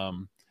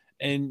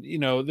 And you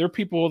know, there are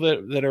people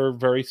that are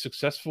very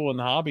successful in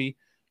the hobby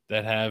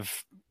that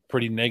have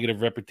pretty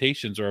negative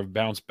reputations or have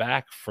bounced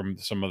back from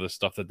some of the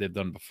stuff that they've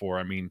done before.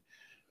 I mean,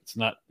 it's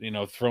not, you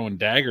know, throwing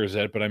daggers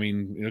at it, but I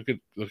mean,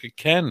 look at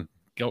Ken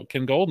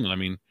Golden. I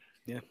mean,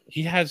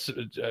 he has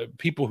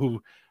people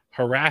who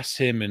harass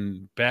him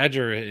and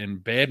badger and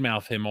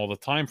badmouth him all the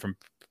time from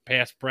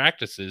past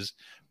practices,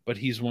 but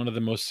he's one of the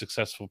most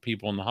successful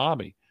people in the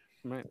hobby.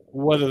 Right.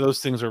 Whether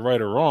those things are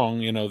right or wrong,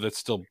 you know, that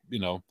still, you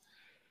know,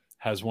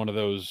 has one of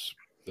those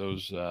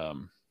I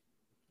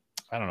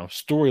don't know,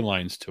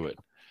 storylines to it.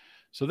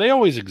 So they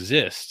always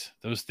exist.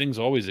 Those things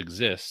always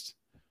exist.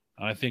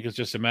 And I think it's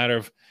just a matter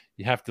of,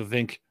 you have to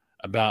think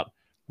about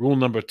rule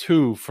number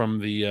 2 from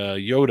the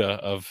Yoda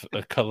of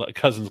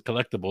Cousins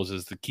Collectibles,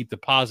 is to keep the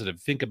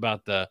positive. Think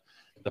about the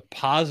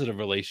positive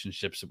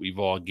relationships that we've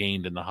all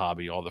gained in the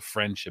hobby, all the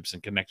friendships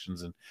and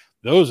connections, and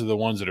those are the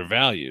ones that are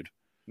valued.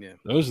 Yeah,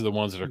 those are the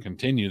ones that are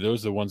continued.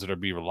 Those are the ones that are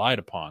be relied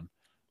upon.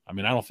 I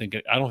mean, I don't think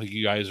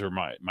you guys or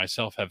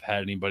myself have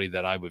had anybody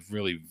that I would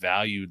really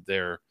valued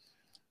their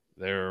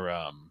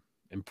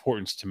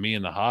importance to me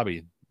in the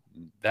hobby.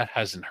 That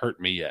hasn't hurt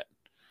me yet.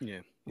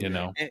 Yeah. You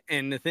know,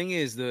 and the thing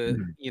is,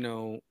 you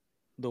know,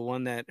 the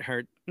one that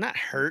not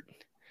hurt,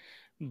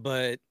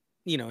 but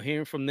you know,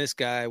 hearing from this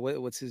guy,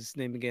 what's his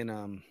name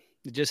again?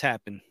 It just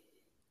happened.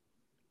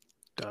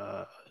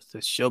 The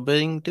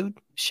showbidding dude,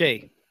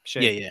 Shay.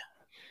 Yeah.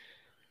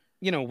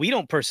 You know, we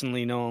don't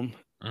personally know him,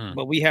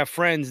 but we have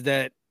friends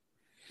that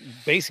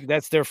basically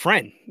that's their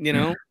friend. You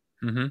know,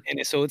 and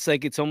so it's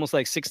like, it's almost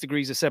like 6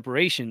 degrees of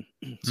separation.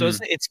 So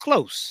it's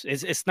close.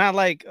 It's not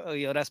like, oh,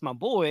 yo, that's my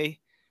boy,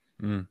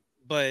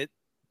 but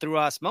through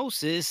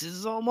osmosis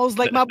is almost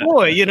like my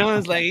boy, you know.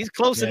 It's like, he's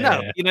close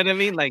enough. You know what I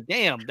mean? Like,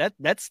 damn,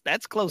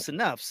 that's close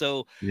enough.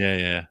 So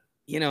you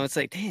know, it's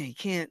like, damn,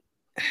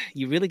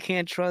 you really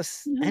can't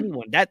trust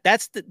anyone.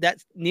 That's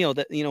Neil,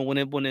 that, you know,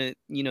 when it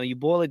you know, you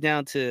boil it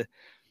down to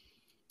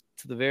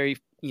the very,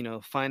 you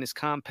know, finest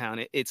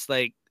compound, it's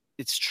like,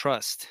 it's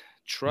trust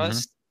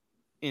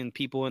in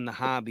people in the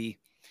hobby.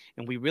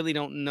 And we really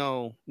don't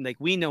know, like,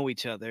 we know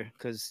each other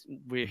because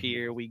we're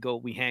here, we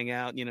hang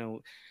out, you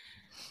know.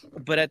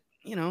 But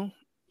you know,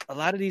 a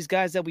lot of these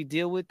guys that we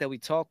deal with, that we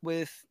talk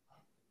with,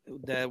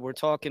 that we're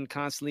talking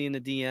constantly in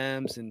the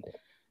DMs, and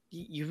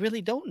you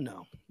really don't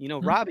know. You know,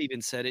 Rob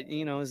even said it.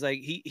 You know, it's like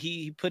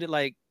he put it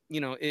like,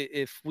 you know,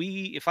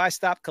 if I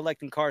stop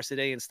collecting cards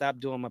today and stop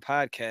doing my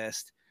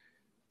podcast,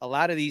 a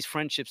lot of these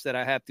friendships that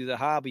I have through the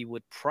hobby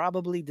would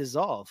probably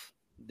dissolve.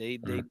 They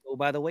go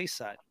by the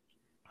wayside.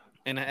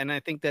 And I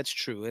think that's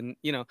true. And,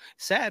 you know,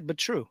 sad, but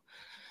true.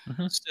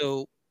 Mhm.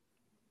 So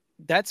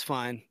that's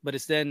fine. But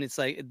it's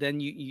like, then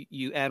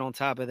you add on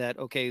top of that,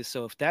 okay,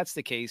 so if that's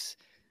the case,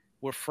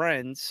 we're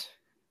friends,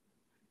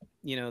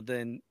 you know,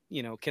 then,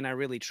 you know, can I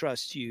really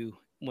trust you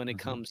when it Mhm.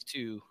 comes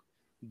to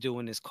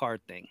doing this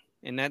card thing?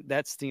 And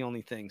that's the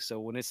only thing. So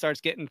when it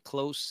starts getting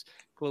close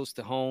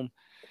to home,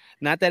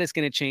 not that it's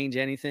going to change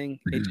anything,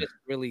 it just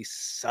really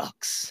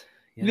sucks.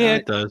 You know, Yeah,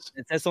 it does.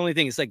 that's the only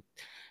thing. It's like,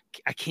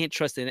 I can't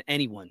trust in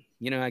anyone.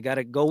 You know, I got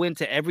to go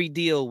into every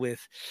deal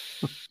with,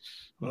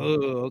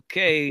 oh,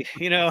 okay,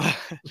 you know,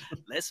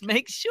 let's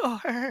make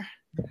sure.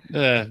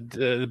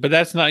 But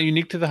that's not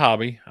unique to the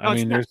hobby. No, I it's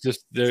mean, not. there's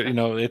just there, you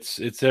know,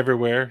 it's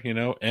everywhere. You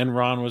know,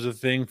 Enron was a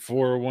thing.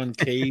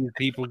 401k,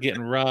 people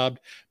getting robbed,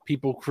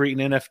 people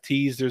creating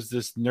NFTs. There's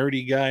this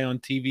nerdy guy on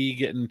TV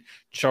getting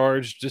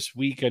charged this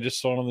week. I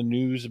just saw it on the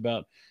news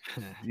about,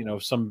 you know,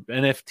 some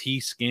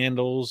NFT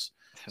scandals.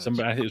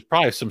 Somebody, it was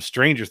probably some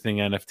Stranger Thing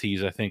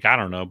NFTs. I think, I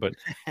don't know, but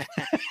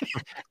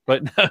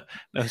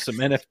no, some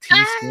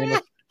NFT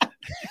scandals.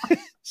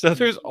 So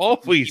there's Keep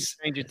always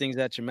Stranger Things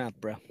out your mouth,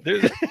 bro.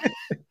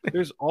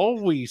 there's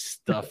always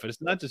stuff.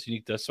 It's not just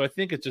unique to us. So I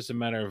think it's just a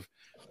matter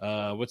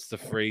of what's the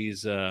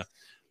phrase,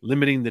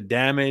 limiting the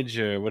damage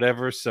or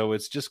whatever. So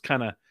it's just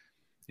kind of,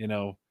 you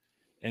know,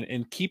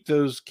 and keep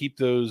those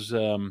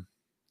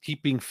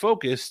keeping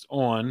focused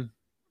on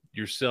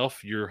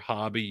yourself, your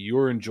hobby,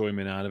 your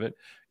enjoyment out of it,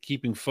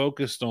 keeping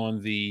focused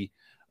on the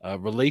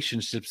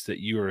relationships that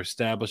you are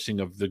establishing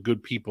of the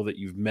good people that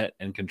you've met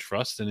and can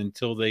trust. And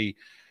until they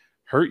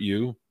hurt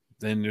you,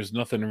 then there's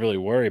nothing to really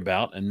worry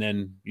about. And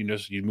then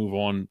you move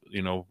on,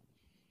 you know,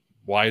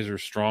 wiser,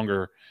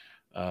 stronger,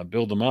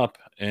 build them up,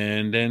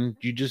 and then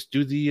you just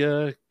do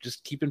the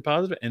just keeping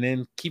positive, and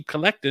then keep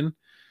collecting.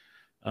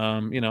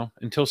 You know,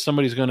 until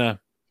somebody's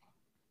gonna,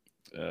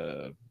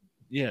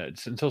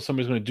 until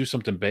somebody's gonna do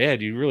something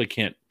bad, you really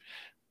can't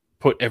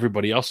put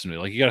everybody else in it.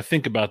 Like, you got to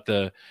think about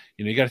the,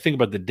 you know, you got to think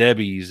about the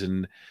Debbies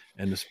and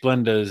the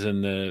Splendas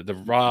and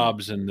the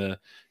Robs and the,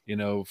 you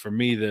know, for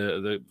me,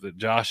 the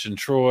Josh and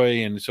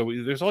Troy. And so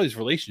there's all these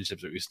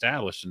relationships that we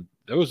establish, and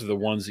those are the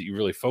ones that you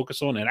really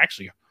focus on and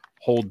actually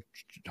hold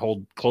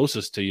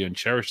closest to you and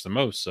cherish the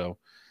most. So,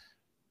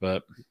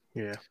 but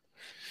Yeah.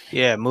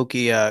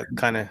 Mookie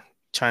kind of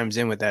chimes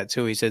in with that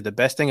too. He says the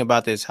best thing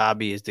about this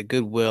hobby is the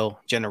goodwill,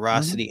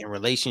 generosity, and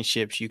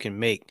relationships you can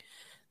make.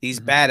 These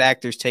bad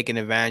actors taking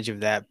advantage of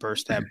that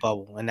burst that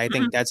bubble, and I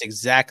think that's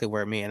exactly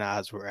where me and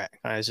Oz were at.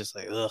 I was just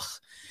like, ugh.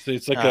 So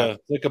it's like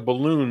a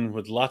balloon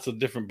with lots of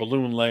different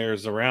balloon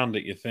layers around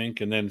it, you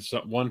think, and then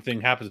one thing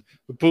happens,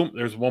 boom,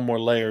 there's one more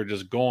layer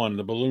just gone.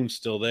 The balloon's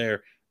still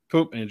there,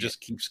 boom, and it just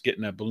keeps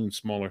getting that balloon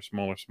smaller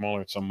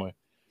some way.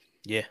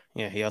 Yeah.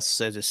 He also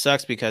says it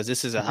sucks because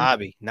this is a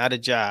hobby, not a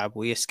job.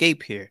 We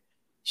escape here.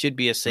 Should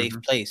be a safe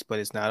place, but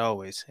it's not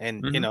always.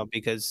 And you know,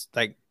 because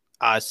like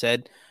Oz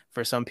said,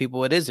 for some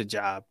people it is a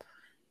job.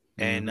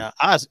 And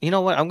Oz, you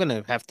know what? I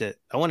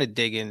want to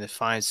dig in to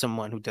find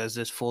someone who does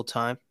this full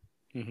time.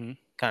 Kind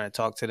of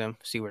talk to them,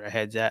 see where their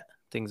head's at,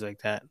 things like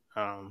that.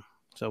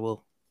 So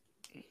we'll.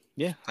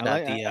 Yeah,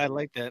 I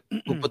like that.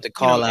 We'll put the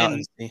call out.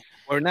 And see.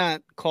 We're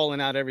not calling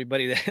out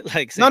everybody that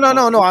like. No.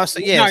 I was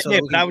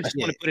but I would just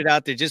want to put it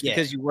out there. Just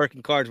because you work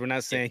in cards, we're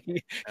not saying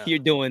you're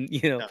doing,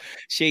 you know,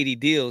 shady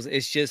deals.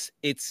 It's just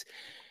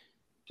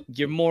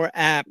you're more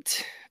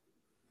apt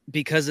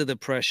because of the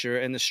pressure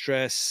and the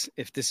stress.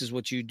 If this is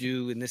what you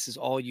do and this is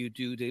all you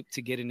do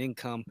to get an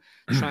income,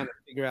 trying to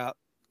figure out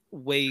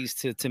ways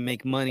to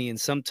make money, and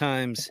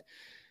sometimes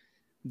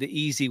the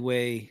easy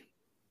way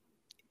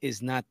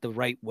is not the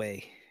right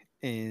way.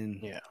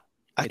 And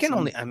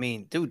I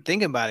mean, dude,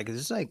 think about it, because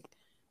it's like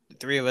the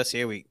three of us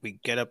here, we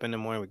get up in the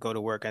morning, we go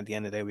to work, at the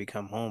end of the day we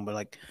come home. But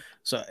like,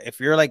 so if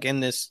you're like in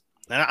this,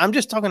 and I'm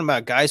just talking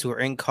about guys who are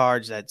in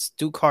cards that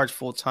do cards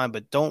full time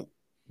but don't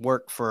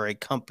work for a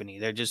company.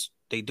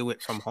 They do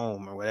it from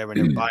home or whatever,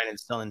 and they're buying and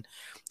selling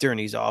during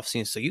these off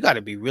seasons. So you got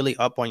to be really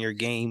up on your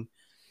game,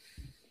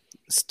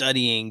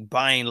 studying,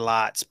 buying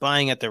lots,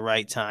 buying at the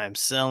right time,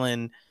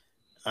 selling,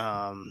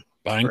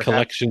 buying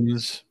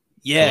collections.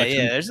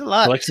 There's a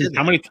lot.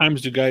 How many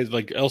times do guys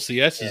like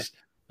LCSs?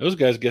 Those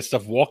guys get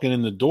stuff walking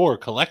in the door,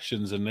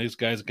 collections, and these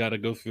guys got to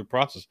go through the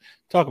process.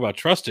 Talk about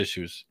trust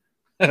issues.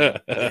 You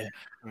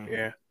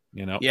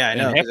know, I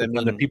know. Half the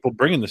time the people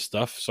bringing the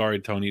stuff, sorry,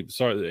 Tony,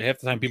 half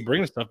the time people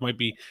bringing the stuff might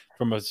be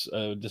from a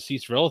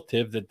deceased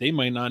relative that they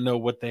might not know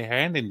what they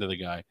hand into the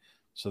guy.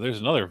 So there's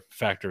another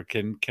factor.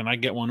 Can I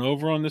get one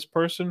over on this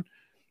person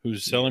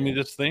who's selling me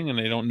this thing and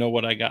they don't know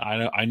what I got?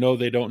 I know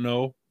they don't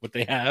know what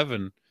they have,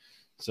 and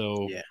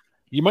so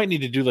you might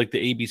need to do like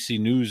the ABC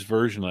News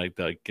version, like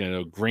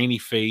grainy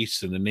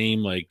face and the name,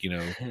 like, you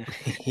know,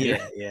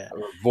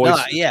 voice.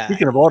 No,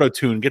 speaking of auto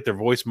tune, get their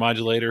voice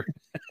modulator.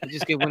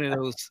 Just get one of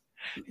those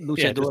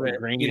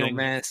luchador, you know,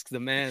 mask, the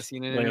mask.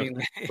 You know what I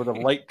mean? Where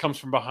the light comes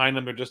from behind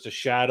them, they're just a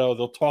shadow.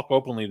 They'll talk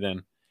openly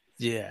then.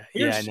 I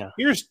know.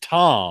 Here's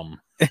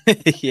Tom.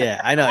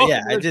 Yeah, I know.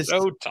 Yeah, Welcome to the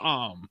show,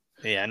 Tom.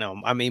 Yeah, I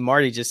know. I mean,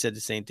 Marty just said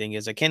the same thing.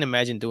 Is I can't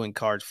imagine doing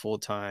cards full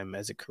time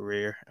as a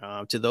career.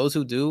 To those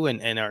who do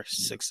and are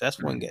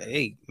successful and get,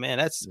 hey,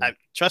 man,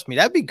 trust me,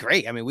 that'd be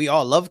great. I mean, we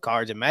all love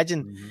cards.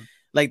 Imagine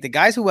like the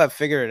guys who have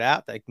figured it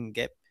out that can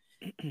get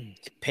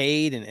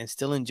paid and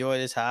still enjoy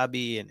this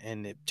hobby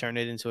and turn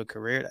it into a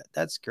career.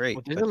 That's great.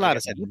 Well, there's a lot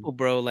of people,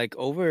 bro, like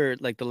over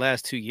like the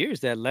last 2 years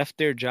that left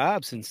their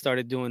jobs and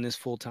started doing this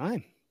full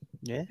time.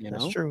 Yeah, you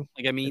that's know? true.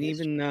 Like, I mean,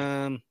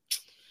 even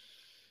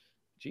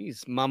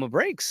Mama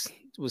Breaks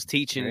was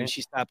teaching and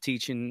she stopped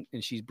teaching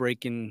and she's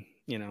breaking,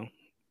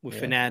 with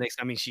Fanatics.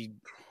 I mean,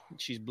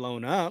 she's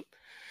blown up.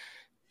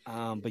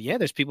 But yeah,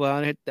 there's people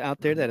out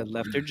there that have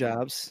left their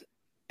jobs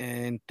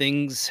and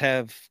things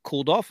have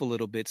cooled off a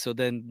little bit. So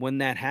then when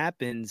that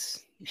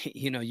happens,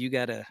 you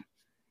gotta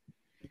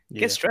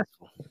get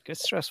stressful. Get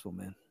stressful,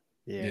 man.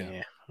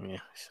 Yeah.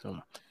 So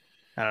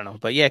I don't know,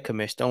 but yeah,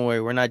 Commish, don't worry,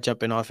 we're not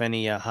jumping off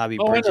any hobby.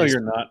 Oh, bridges. I know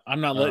you're not.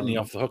 I'm not letting you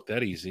off the hook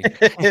that easy.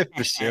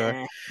 For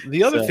sure.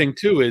 The other thing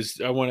too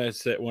is I want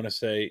to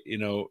say,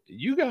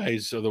 you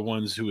guys are the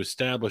ones who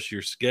establish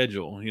your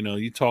schedule.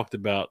 You talked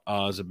about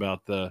Oz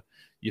about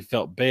you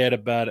felt bad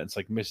about it. It's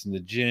like missing the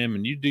gym,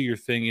 and you do your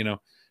thing.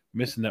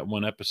 Missing that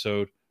one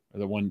episode or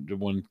the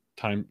one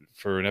time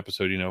for an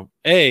episode.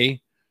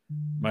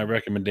 My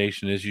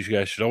recommendation is you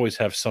guys should always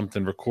have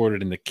something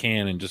recorded in the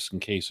can, and just in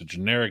case a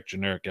generic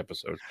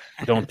episode.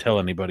 Don't tell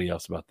anybody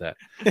else about that.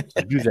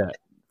 So do that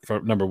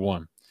for number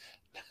one.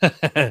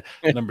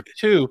 Number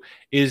two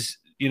is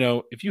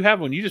if you have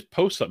one, you just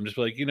post something. Just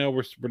like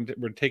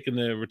we're taking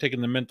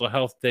the mental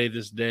health day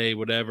this day,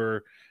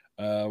 whatever.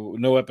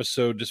 No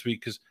episode this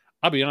week because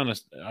I'll be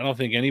honest, I don't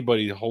think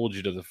anybody holds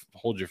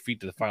your feet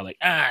to the fire like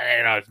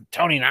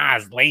Tony and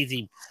Oz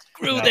lazy.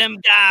 Screw them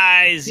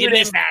guys. You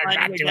didn't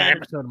do an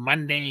episode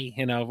Monday,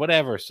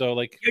 whatever. So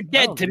like you're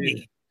dead to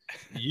me.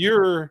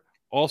 You're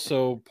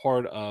also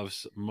part of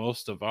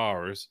most of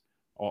ours,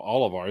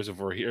 all of ours. If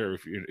we're here,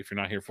 if you're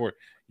not here for it,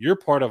 you're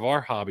part of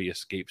our hobby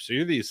escape. So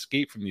you're the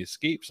escape from the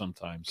escape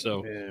sometimes.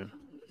 So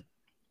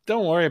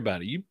don't worry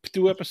about it. You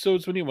do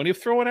episodes when you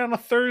throw it out on a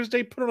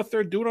Thursday, put it on a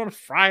third, do it on a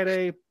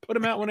Friday, put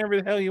them out whenever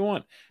the hell you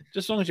want.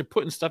 Just as long as you're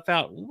putting stuff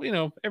out,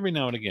 every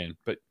now and again.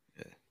 But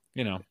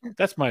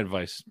that's my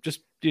advice.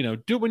 Just do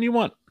it when you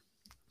want.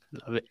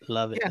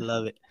 Love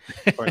it.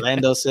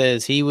 Orlando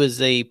says he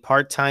was a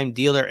part-time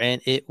dealer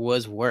and it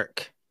was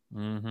work.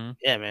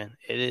 Yeah, man,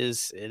 it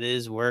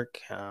is work.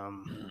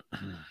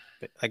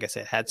 Like I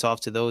said, hats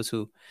off to those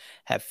who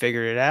have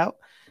figured it out.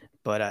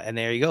 But and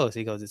there he goes.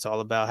 He goes, it's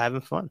all about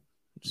having fun.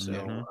 So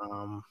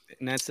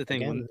and that's the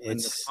thing. Again, when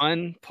the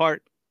fun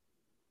part,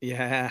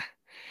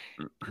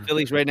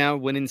 Phillies right now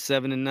winning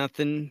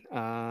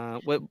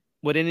 7-0.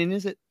 What inning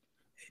is it?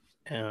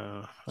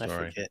 I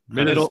forget.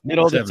 Middle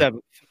of the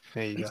seventh.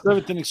 There you go.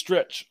 7th inning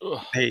stretch.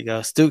 Ugh. There you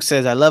go. Stuke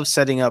says, I love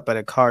setting up at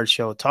a card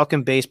show,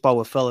 talking baseball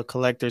with fellow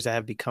collectors that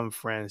have become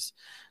friends.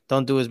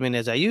 Don't do as many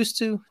as I used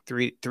to.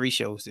 Three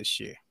shows this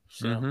year.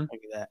 So look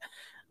at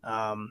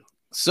that.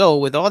 So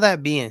with all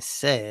that being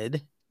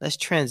said, let's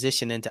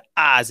transition into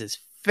Oz's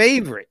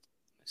favorite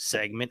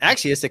segment.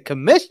 Actually, it's the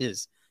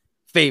Commish's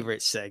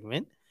favorite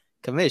segment.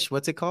 Commish,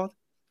 what's it called?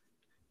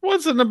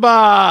 What's in the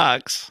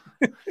box?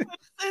 In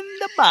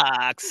the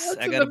box.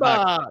 What's in the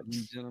box?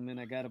 Gentlemen,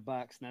 I got a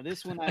box. Now,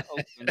 this one I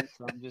opened,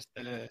 so I'm just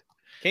going to...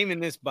 Came in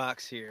this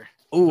box here.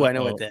 Ooh, I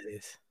know what that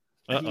is.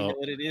 You know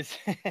what it is?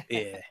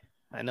 Yeah,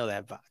 I know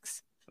that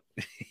box.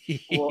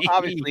 Well,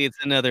 obviously, it's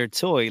another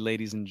toy,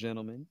 ladies and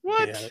gentlemen.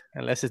 What? Yeah,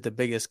 unless it's the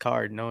biggest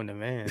card known to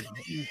man.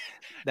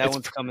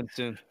 One's coming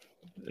soon.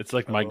 It's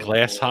like my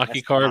glass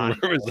hockey card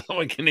where it was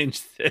like an inch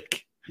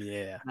thick.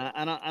 Yeah.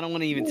 I don't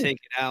want to even take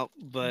it out,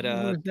 but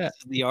this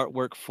is the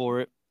artwork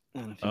for it.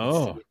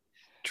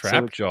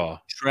 Trap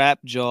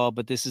Jaw,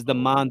 but this is the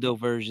Mondo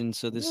version.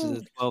 So this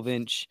is a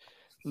 12-inch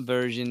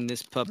version.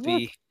 This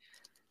puppy.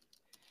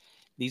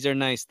 These are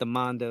nice, the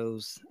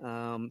Mondos.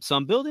 So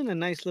I'm building a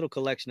nice little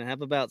collection. I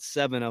have about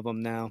 7 of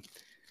them now.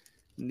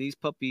 And these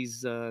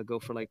puppies go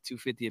for like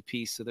 $250 a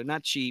piece, so they're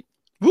not cheap.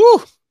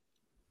 Woo!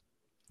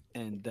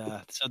 And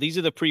so these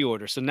are the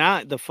pre-order. So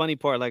now the funny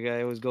part, like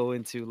I always go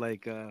into,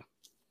 like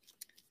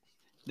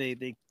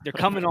they're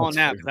coming on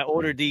now because I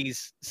ordered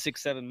these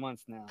 6-7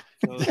 months now.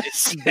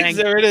 So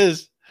there it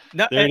is.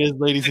 No, there it is,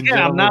 ladies and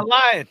gentlemen. I'm not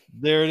lying.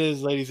 There it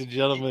is, ladies and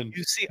gentlemen.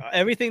 You see,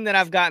 everything that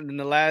I've gotten in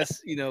the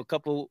last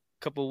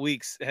couple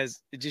weeks it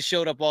just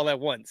showed up all at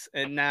once,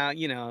 and now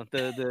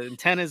the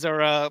antennas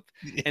are up.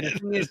 And the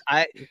thing is,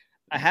 I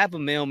have a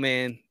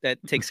mailman that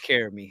takes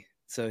care of me,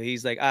 so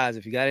he's like, Oz,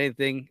 if you got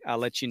anything, I'll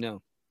let you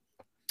know.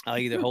 I'll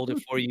either hold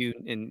it for you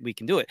and we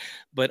can do it.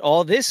 But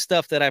all this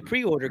stuff that I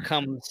pre-order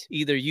comes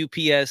either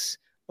UPS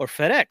or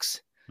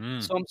FedEx,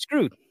 so I'm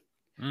screwed.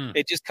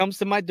 It just comes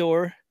to my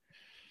door,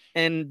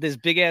 and this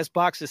big ass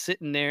box is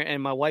sitting there,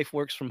 and my wife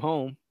works from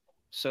home,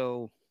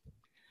 so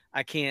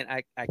I can't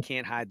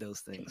hide those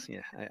things.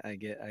 Yeah, I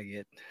get.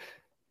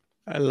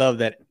 I love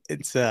that.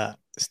 It's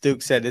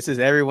Stuke said this is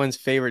everyone's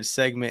favorite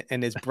segment,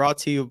 and it's brought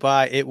to you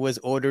by It Was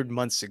Ordered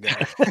Months Ago.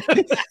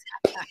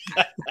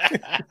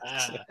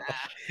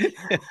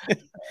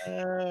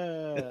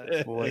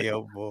 Boy,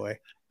 oh boy.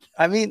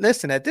 I mean,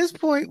 listen, at this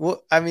point,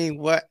 what I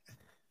mean,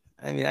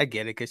 I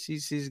get it because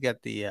she's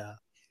got the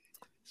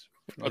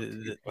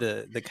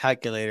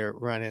calculator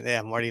running.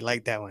 Yeah, Marty,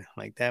 like that one.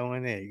 Like that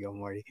one. There you go,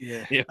 Marty.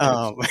 Yeah.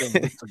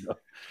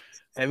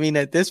 I mean,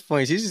 at this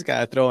point, she's just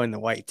gotta throw in the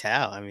white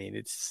towel. I mean,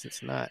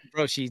 it's not.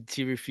 Bro, she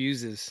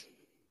refuses.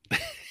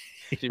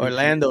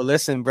 Orlando,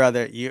 listen,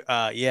 brother. You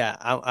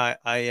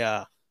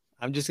yeah,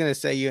 I'm just gonna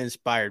say you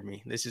inspired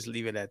me. Let's just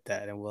leave it at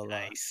that, and we'll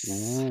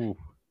Nice. Ooh,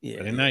 yeah,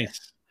 very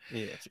nice.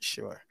 Yeah, for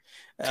sure.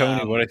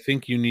 Tony, what I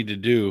think you need to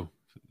do,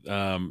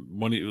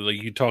 when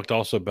you talked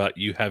also about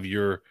you have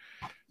your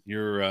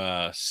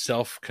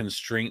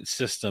self-constraint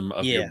system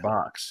of your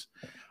box.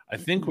 I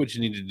think what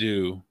you need to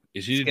do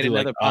is you need to do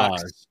like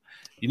box. Oz.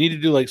 You need to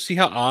do like, see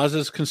how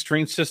Oz's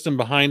constraint system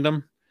behind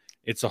him?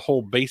 It's a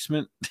whole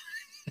basement.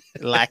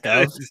 Lack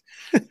of.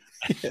 I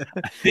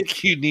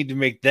think you need to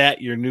make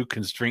that your new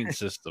constraint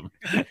system.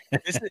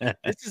 This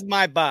is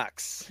my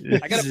box.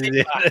 I got a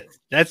big box.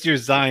 That's your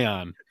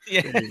Zion.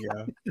 Yeah.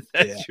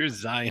 That's your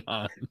Zion.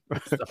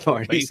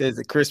 He says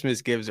the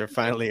Christmas gifts are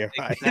finally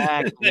arrived.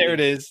 Exactly. There it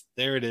is.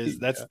 There it is.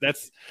 That's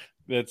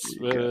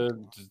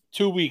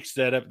 2 weeks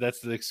that's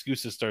the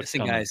excuse that starts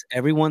coming. Guys,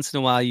 every once in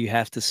a while you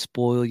have to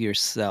spoil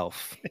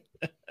yourself.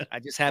 I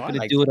just happen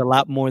to do it that. A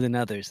lot more than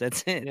others.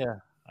 That's it. Yeah.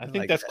 I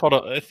think that's called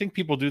I think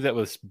people do that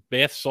with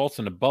bath salts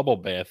and a bubble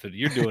bath, and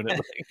you're doing it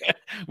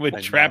with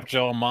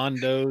Trapjaw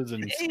Mondos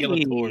and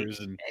Skeletors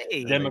and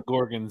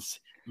Demogorgons,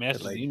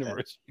 Masters of the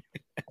Universe.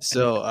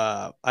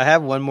 So I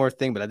have one more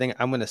thing, but I think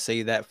I'm going to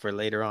save that for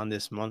later on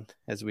this month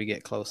as we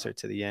get closer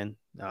to the end.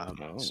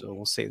 So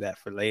we'll save that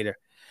for later.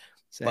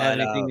 Does that have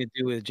anything to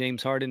do with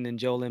James Harden and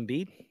Joel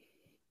Embiid?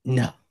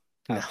 No.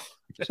 Not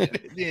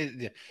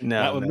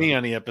with me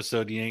on the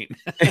episode. You ain't.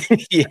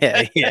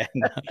 yeah.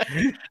 No.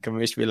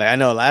 Commish be like, I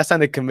know. Last time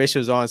the commission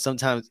was on,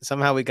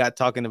 somehow we got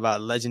talking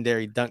about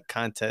legendary dunk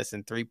contests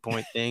and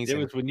 3-point things. It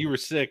was when you were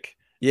sick.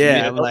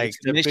 Yeah, I'm like,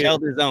 Commish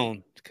held his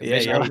own.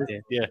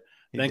 Yeah.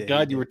 Thank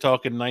God you were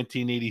talking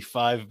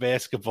 1985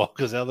 basketball,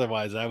 because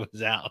otherwise I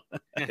was out.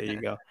 There you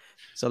go.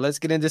 So let's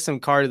get into some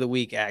card of the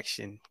week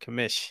action.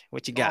 Commish,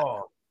 what you got?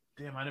 Oh,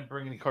 damn! I didn't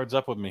bring any cards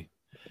up with me.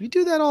 You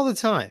do that all the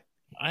time.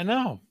 I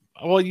know.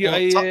 Well,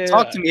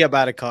 talk to me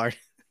about a card.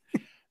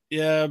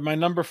 Yeah, my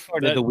number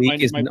card of the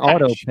week is an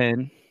auto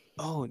pen.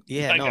 Oh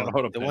yeah,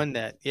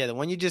 the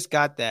one you just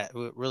got, that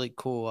really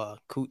cool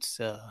Coots.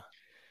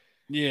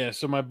 Yeah,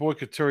 so my boy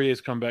Couturier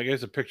has come back.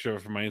 There's a picture of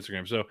it from my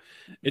Instagram. So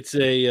it's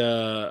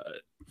a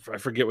I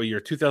forget what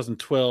year,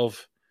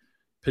 2012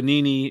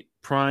 Panini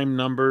Prime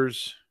number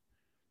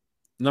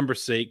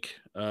sake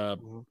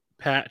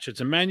patch. It's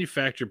a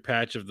manufactured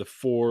patch of the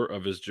 4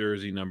 of his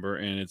jersey number,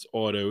 and it's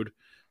autoed.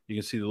 You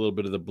can see a little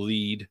bit of the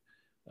bleed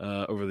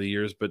over the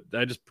years, but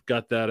I just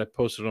got that. I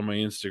posted on my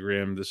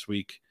Instagram this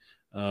week.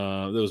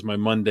 That was my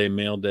Monday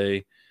mail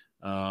day.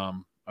 I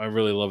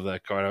really love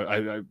that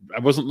card. I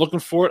wasn't looking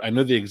for it. I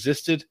knew they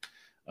existed.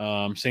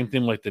 Same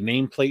thing like the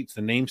nameplates,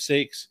 the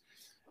namesakes.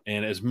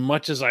 And as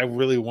much as I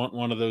really want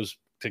one of those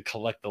to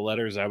collect the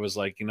letters, I was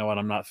like, you know what?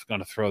 I'm not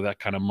going to throw that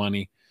kind of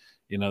money.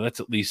 You know, that's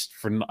at least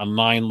for a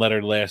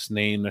 9-letter last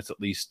name. That's at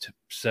least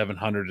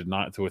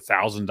 $700 to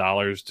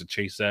 $1,000 to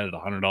chase that at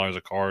 $100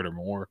 a card or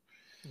more.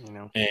 You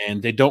know,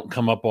 and they don't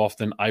come up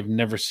often. I've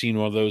never seen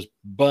one of those,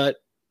 but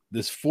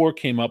this 4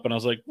 came up, and I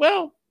was like,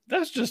 well,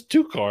 that's just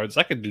 2 cards.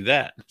 I could do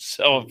that.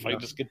 So if I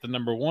just get the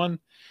number 1,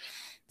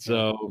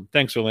 so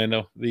thanks,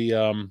 Orlando.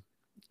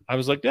 I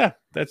was like, yeah,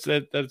 that's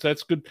good.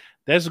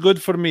 That's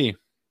good for me.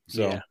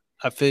 So. Yeah.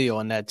 I feel you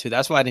on that too.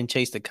 That's why I didn't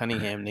chase the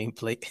Cunningham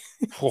nameplate.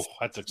 Oh,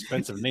 that's an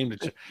expensive name to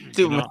chase.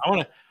 Dude,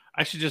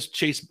 I should just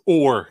chase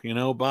Orr,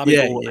 Bobby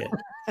Orr.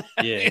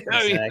 Yeah,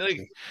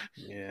 exactly.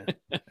 Yeah,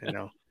 I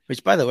know.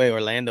 Which, by the way,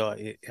 Orlando,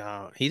 he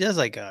does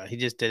he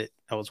just did it.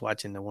 I was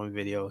watching the one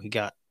video. He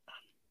got,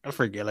 I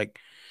forget,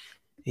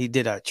 he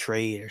did a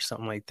trade or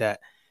something like that.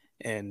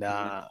 And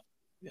like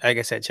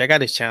I said, check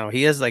out his channel.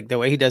 He has the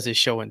way he does his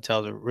show and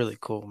tells are really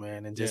cool,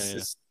 man. And just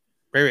it's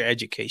very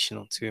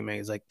educational too,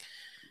 man.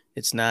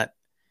 It's not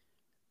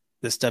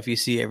the stuff you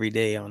see every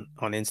day on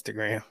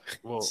Instagram.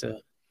 Well, so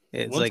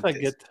it's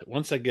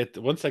once I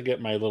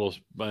get my little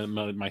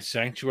my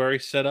sanctuary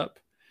set up,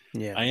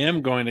 I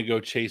am going to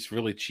go chase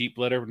really cheap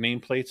letter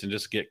nameplates and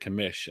just get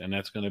commish, and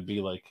that's going to be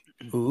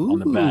on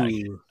the back.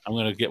 I'm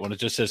going to get one. It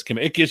just says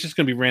commish. It's just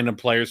going to be random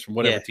players from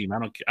whatever team. I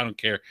don't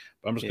care.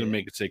 But I'm just going to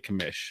make it say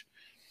commish.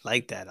 I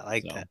like that.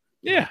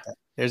 Yeah.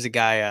 There's a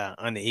guy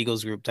on the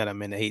Eagles group that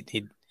I'm in.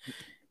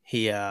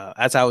 He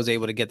that's how I was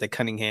able to get the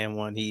Cunningham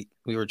one. We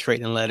were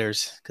trading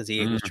letters because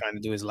he was trying to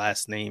do his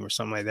last name or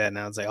something like that. And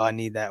I was like, oh, I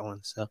need that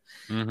one. So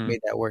made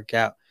that work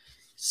out.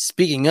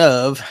 Speaking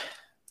of,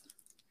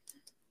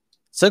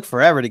 took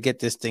forever to get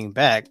this thing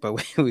back,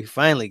 but we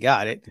finally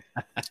got it.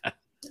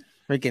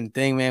 Freaking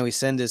thing, man. We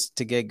send this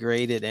to get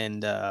graded,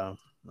 and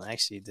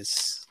actually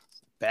this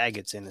bag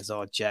it's in is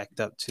all jacked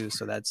up too.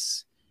 So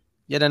that's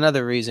yet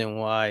another reason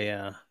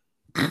why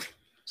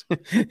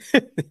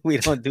We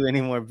don't do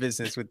any more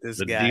business with this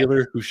The guy.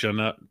 dealer who shall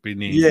not be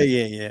named.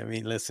 Yeah. I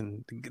mean,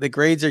 listen, the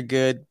grades are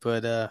good,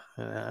 but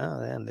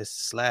man, this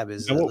slab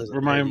is a little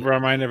dirty.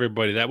 Remind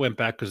everybody that went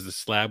back because the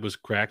slab was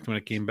cracked when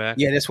it came back.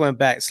 Yeah, this went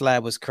back.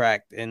 Slab was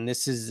cracked, and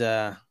this is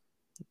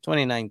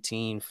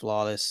 2019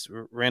 flawless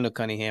Randall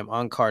Cunningham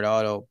on card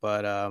auto,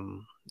 but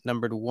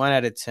numbered 1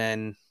 out of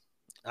 10.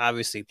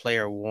 Obviously,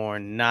 player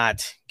worn,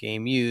 not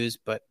game used,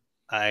 but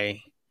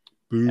I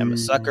am a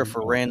sucker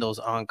for Randall's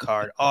on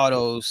card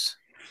autos,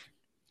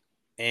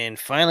 and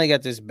finally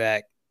got this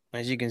back.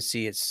 As you can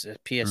see, it's a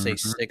PSA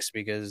 6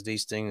 because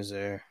these things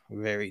are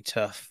very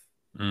tough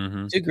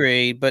to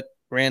grade, but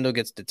Randall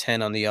gets the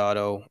 10 on the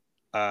auto.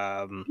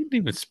 You didn't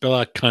even spell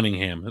out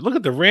Cunningham. Look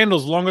at the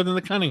Randall's longer than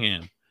the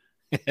Cunningham.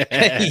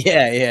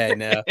 yeah, I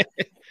know.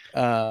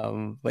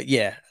 But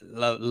yeah,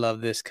 love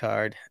this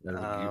card.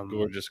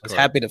 Gorgeous card. I was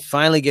happy to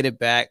finally get it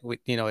back.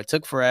 It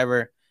took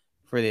forever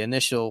for the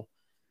initial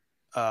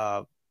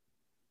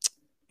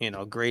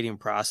grading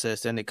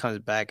process. Then it comes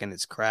back and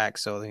it's cracked,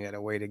 so they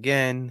gotta wait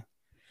again.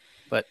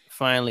 But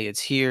finally it's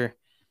here.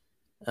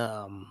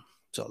 So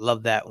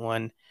love that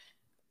one.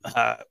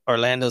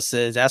 Orlando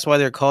says that's why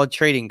they're called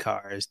trading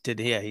cards.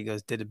 He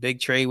goes, did a big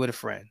trade with a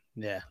friend.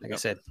 Yeah, like I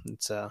said,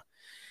 it's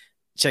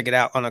check it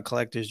out on A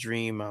Collector's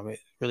Dream.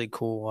 Really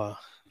cool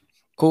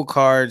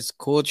cards,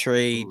 cool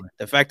trade.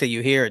 The fact that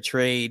you hear a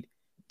trade,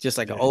 just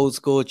like an old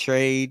school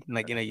trade,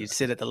 like you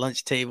sit at the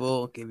lunch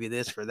table, give you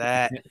this for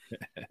that.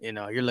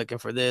 You're looking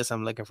for this,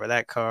 I'm looking for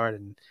that card,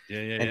 and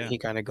he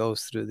kind of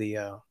goes through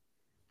the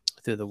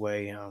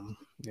way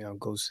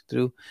goes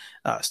through.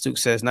 Stuke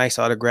says nice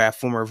autograph,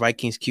 former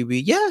Vikings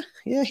QB. Yeah,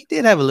 he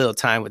did have a little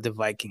time with the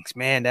Vikings.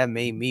 Man, that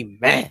made me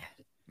mad.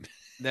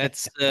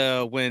 That's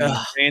when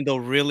Randall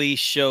really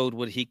showed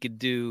what he could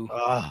do.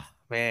 Oh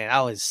man,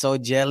 I was so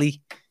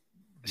jelly.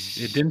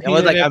 It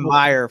was like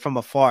admire from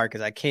afar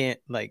because I can't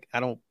I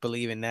don't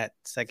believe in that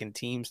second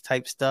teams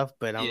type stuff.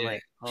 But I'm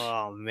like,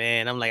 oh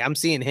man, I'm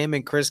seeing him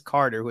and Chris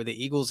Carter, who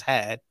the Eagles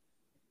had,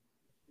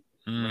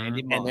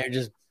 and they're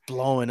just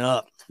blowing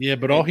up. Yeah,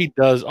 but all he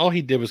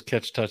did was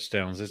catch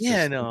touchdowns.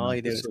 All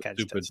he did was catch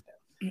touchdowns.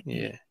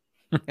 Yeah.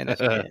 And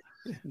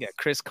got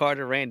Chris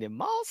Carter, Randy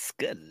Moss.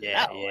 Good.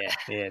 Yeah.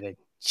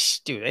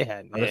 They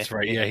had. That's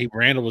right. Yeah,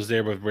 Randall was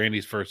there with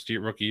Randy's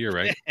rookie year,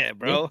 right? Yeah,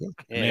 bro.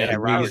 They had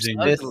Robert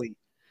Smith.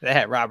 They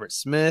had Robert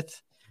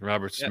Smith.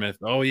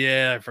 Oh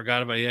yeah, I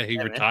forgot about. Yeah, he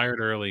retired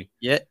early.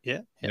 Yeah.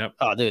 Yep.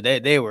 Oh, dude,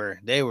 they were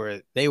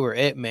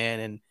it,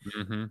 man,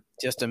 and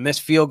just a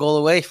missed field goal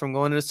away from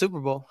going to the Super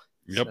Bowl.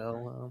 Yep.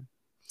 So,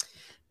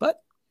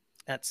 but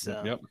that's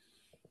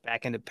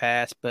back in the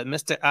past. But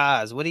Mr.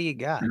 Oz, what do you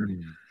got?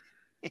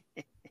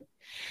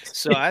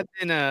 So I've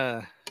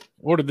been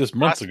ordered this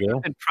months ago.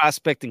 I've been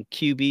prospecting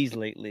QBs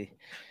lately.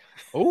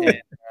 Oh,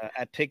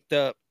 I picked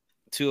up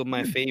 2 of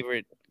my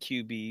favorite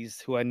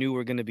QBs who I knew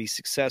were going to be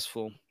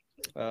successful.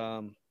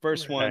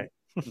 First one,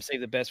 I'm gonna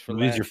save the best for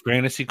last. These your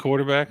fantasy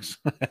quarterbacks.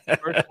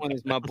 First one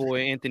is my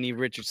boy Anthony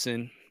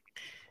Richardson.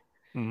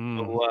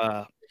 Who,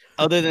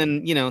 other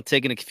than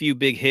taking a few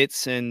big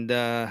hits and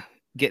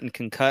getting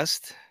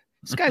concussed,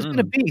 this guy's been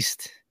a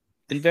beast.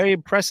 Been very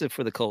impressive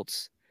for the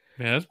Colts.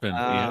 Yeah, it's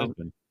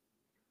been.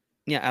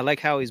 Yeah, I like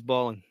how he's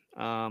balling.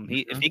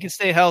 If he can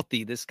stay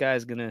healthy, this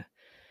guy's gonna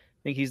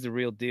think he's the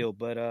real deal.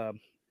 But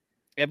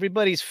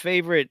everybody's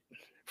favorite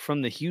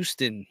from the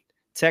Houston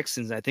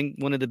Texans, I think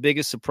one of the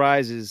biggest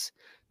surprises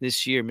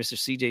this year, Mr.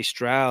 CJ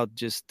Stroud,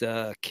 just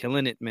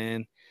killing it,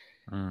 man.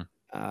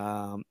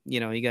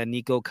 You got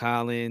Nico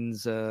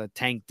Collins,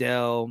 Tank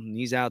Dell, and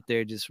he's out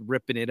there just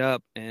ripping it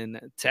up, and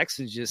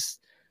Texans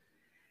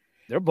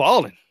they're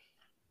balling.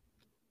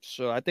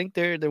 So I think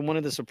they're one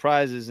of the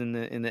surprises in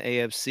the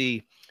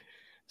AFC.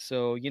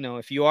 So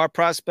if you are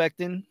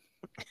prospecting,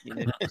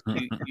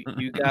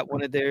 you got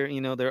one of their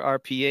their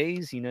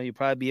RPAs, you'll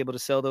probably be able to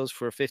sell those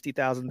for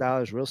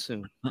 $50,000 real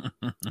soon,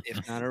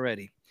 if not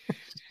already.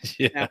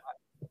 Yeah. Now,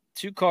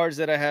 2 cards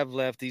that I have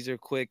left. These are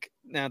quick.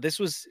 Now, this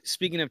was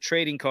speaking of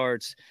trading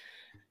cards.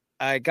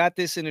 I got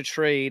this in a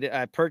trade.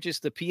 I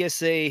purchased the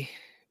PSA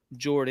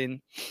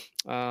Jordan,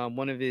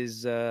 one of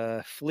his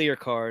Fleer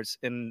cards,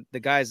 and the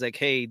guy's like,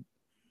 "Hey,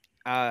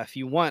 if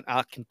you want,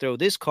 I can throw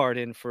this card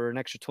in for an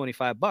extra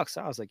 $25."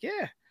 I was like,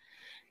 "Yeah."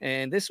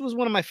 And this was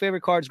one of my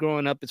favorite cards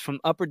growing up. It's from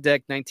Upper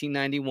Deck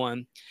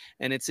 1991,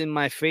 and it's in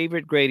my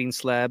favorite grading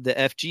slab, the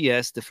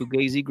FGS, the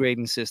Fugazi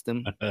grading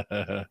system.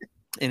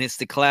 And it's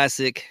the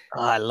classic.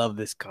 Oh, I love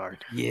this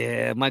card.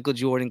 Yeah, Michael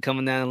Jordan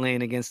coming down the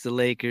lane against the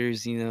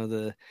Lakers.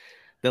 The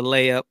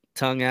layup,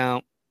 tongue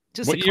out.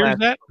 Just what year is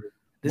that?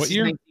 This is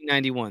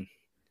 1991.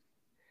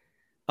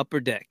 Upper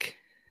Deck.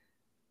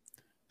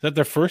 Is that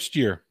their first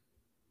year?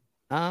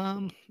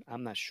 I'm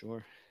not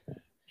sure.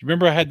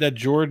 Remember, I had that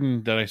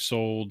Jordan that I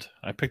sold.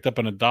 I picked up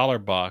in a dollar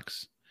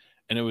box,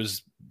 and it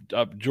was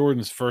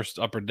Jordan's first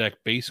Upper Deck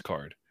base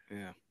card.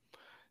 Yeah,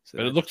 so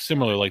but it looked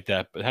similar like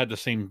that, but it had the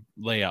same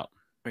layout.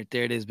 Right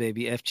there it is,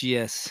 baby.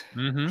 FGS.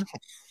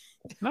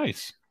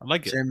 Nice. I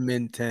like it.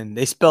 Minton.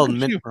 They spelled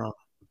mint wrong.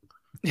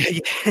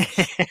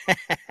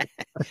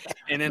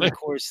 And And then of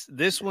course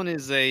this one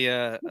is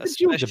a the base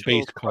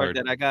special card.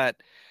 that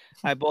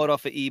I bought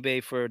off of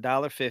eBay for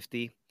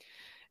 $1.50.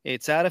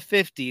 It's out of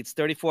 50. It's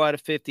 34 out of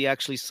 50,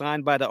 actually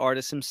signed by the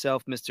artist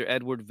himself, Mr.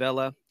 Edward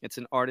Vela. It's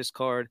an artist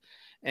card.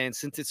 And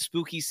since it's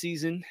spooky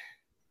season,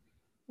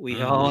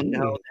 we all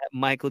know that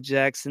Michael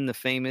Jackson, the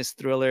famous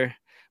Thriller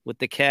with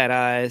the cat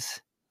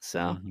eyes.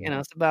 So,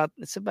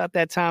 it's about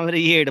that time of the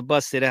year to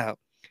bust it out.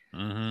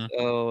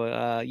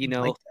 So,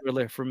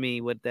 Thriller for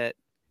me, what that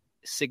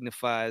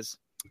signifies.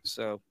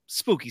 So,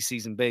 spooky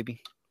season,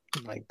 baby.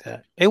 Like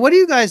that. Hey, what do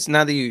you guys,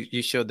 now that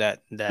you showed that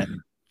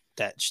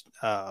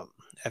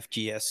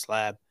FGS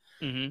slab,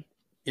 you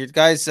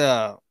guys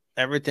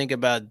ever think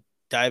about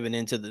diving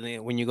into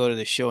when you go to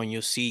the show and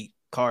you'll see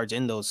cards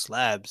in those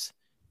slabs,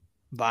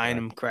 buying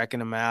them, cracking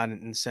them out,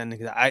 and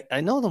sending?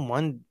 I know the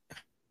one,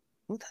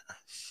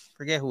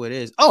 forget who it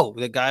is. Oh,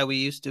 the guy we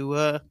used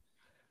to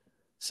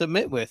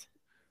submit with.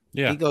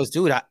 Yeah, he goes,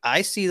 dude,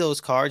 I see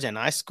those cards and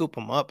I scoop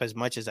them up as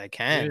much as I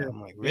can. Yeah. I'm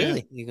like,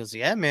 really? Yeah. He goes,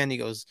 yeah, man. He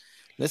goes,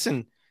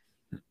 listen,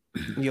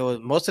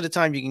 most of the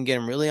time you can get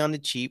them really on the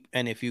cheap,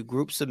 and if you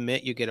group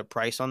submit, you get a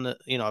price on the,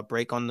 a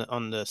break on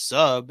the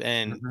sub,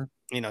 and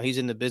he's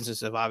in the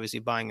business of obviously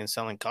buying and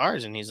selling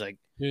cars, and he's like,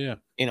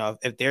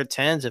 if they're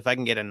 10s, if I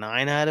can get a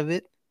 9 out of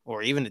it,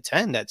 or even a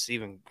 10, that's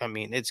even, I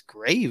mean, it's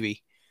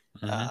gravy.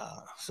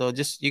 So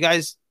just, you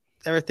guys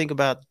ever think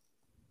about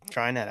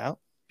trying that out?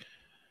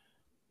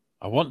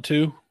 I want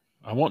to.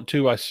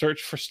 I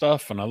search for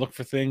stuff and I look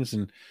for things,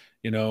 and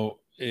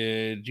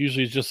it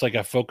usually is just like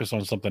I focus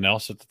on something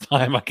else at the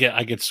time. I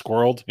get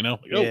squirreled,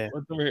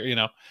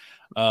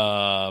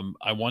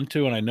 I want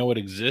to, and I know it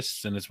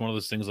exists, and it's one of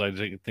those things I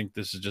think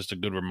this is just a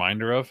good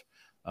reminder of.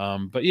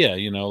 But yeah,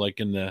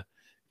 like in the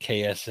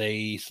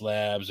KSA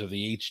slabs or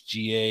the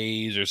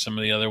HGAs or some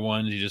of the other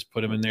ones, you just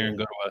put them in there and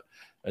go to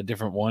a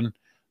different one.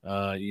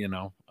 Put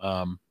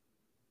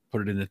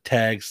it in the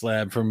tag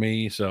slab for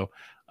me. So,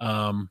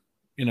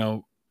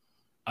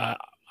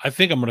 I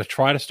think I'm going to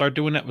try to start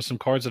doing that with some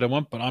cards that I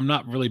want, but I'm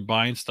not really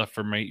buying stuff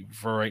for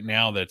right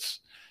now that's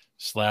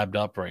slabbed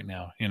up right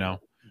now,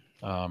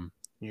 But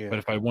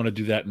if I want to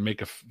do that and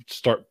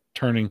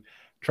trying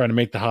to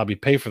make the hobby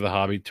pay for the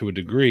hobby to a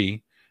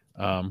degree,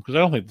 because I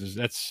don't think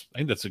I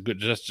think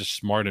that's just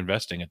smart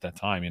investing at that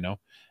time,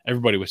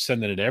 Everybody was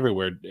sending it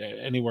everywhere,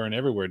 anywhere and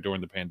everywhere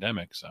during the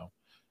pandemic,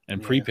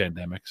 and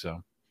pre-pandemic,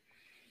 so.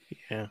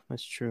 Yeah,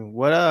 that's true.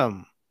 What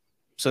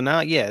so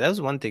now, that was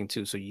one thing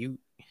too. So you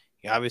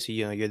obviously,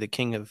 you're the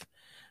king of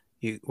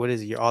what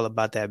is it? You're all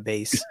about that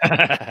base.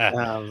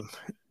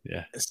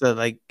 So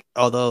like,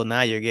 although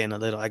now you're getting a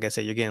little, like I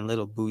said, you're getting a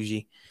little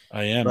bougie.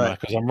 I am,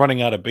 because I'm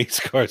running out of base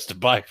cards to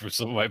buy for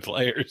some of my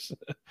players.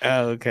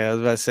 Oh, okay. I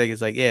was about to say,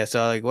 it's like,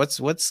 so like,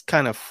 what's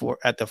kind of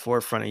at the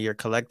forefront of your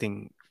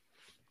collecting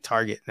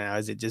target now?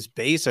 Is it just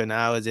base, or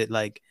now is it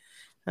like,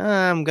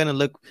 I'm gonna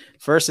look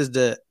first is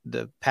the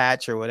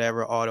patch or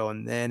whatever auto,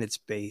 and then it's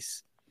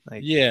base?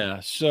 Like,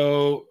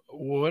 so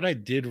what I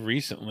did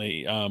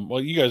recently, well,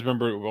 you guys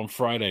remember on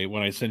Friday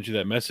when I sent you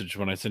that message,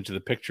 when I sent you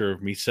the picture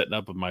of me setting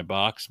up with my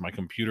box, my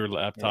computer,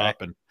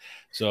 laptop, and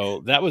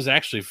so that was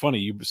actually funny.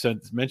 You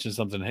mentioned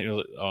something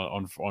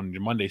on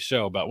your Monday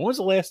show about when was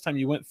the last time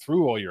you went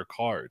through all your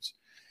cards?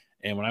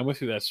 And when I went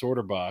through that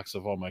sorter box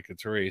of all my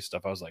Couturier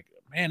stuff, I was like,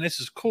 man, this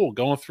is cool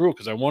going through it,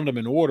 because I wanted them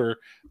in order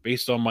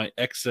based on my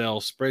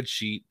Excel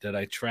spreadsheet that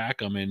I track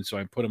them in, so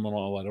I put them in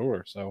all that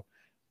order. So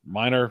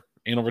minor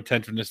anal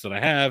retentiveness that I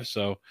have,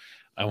 so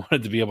I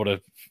wanted to be able to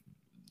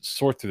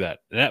sort through that.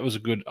 And that was a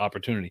good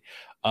opportunity.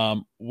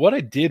 What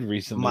I did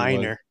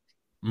recently,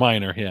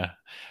 minor, yeah.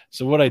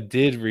 So what I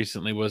did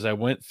recently was I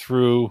went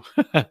through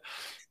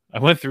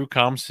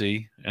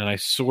ComC and I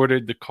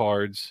sorted the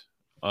cards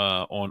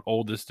on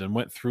oldest and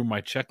went through my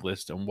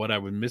checklist and what I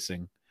was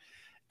missing.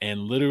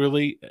 And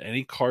literally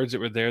any cards that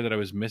were there that I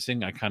was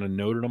missing, I kind of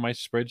noted on my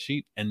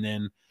spreadsheet, and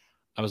then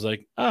I was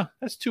like,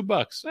 that's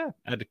 $2.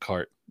 Add to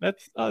cart.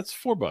 That's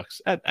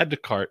 $4. Add to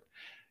cart.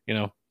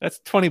 That's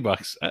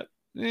 $20.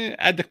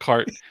 Add to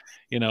cart.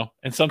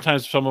 And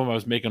sometimes some of them I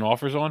was making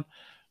offers on.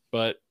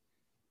 But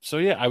so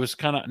I was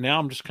now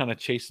I'm just kind of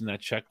chasing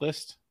that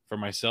checklist for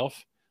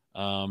myself.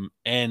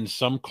 And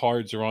some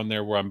cards are on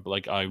there where I'm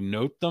like, I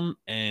note them,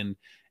 and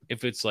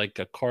if it's like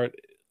a card,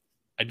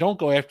 I don't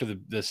go after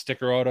the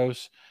sticker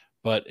autos,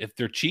 but if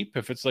they're cheap,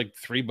 if it's like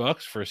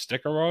 $3 for a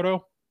sticker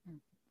auto,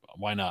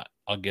 why not?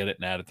 I'll get it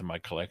and add it to my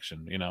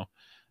collection,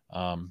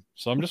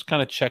 So I'm just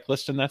kind of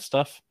checklisting that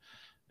stuff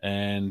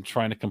and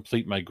trying to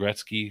complete my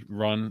Gretzky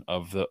run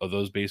of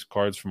those base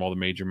cards from all the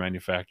major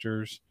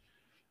manufacturers.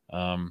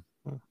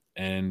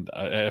 And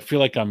I feel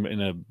like I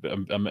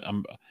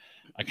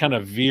kind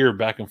of veer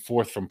back and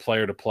forth from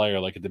player to player.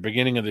 Like at the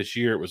beginning of this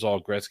year, it was all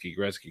Gretzky,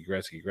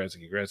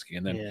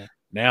 and then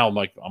now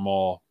I'm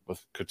all with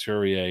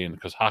Couturier, and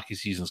because hockey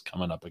season's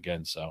coming up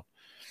again, so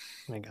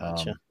I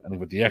gotcha. I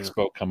think with the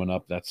Expo coming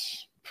up,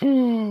 that's.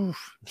 You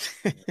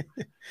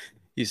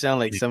sound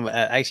like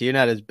actually, you're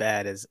not as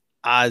bad as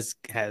Oz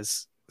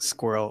has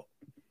squirrel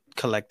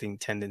collecting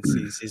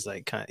tendencies. He's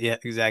like,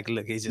 exactly.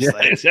 Look, he's just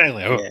like,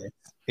 exactly.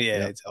 Yeah,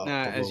 Yep. it's all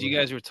As you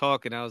guys were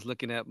talking, I was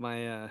looking at my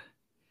 $1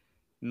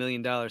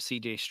 million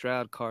CJ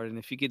Stroud card, and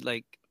if you could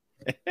like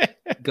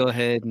go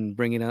ahead and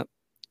bring it up.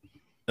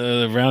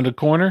 Around the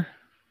corner.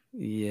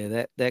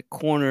 Yeah, that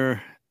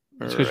corner.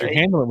 It's because you're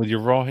handling it with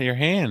your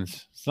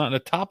hands. It's not in a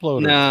top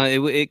loader. No,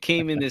 it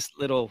came in this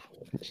little.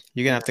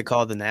 You're gonna have to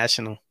call the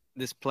national.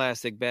 This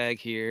plastic bag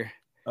here.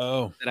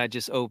 Oh, that I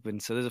just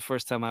opened. So this is the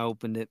first time I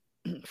opened it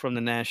from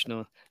the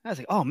national. I was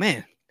like, oh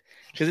man,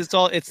 because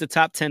it's the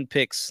top 10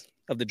 picks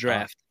of the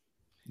draft.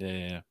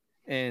 Yeah.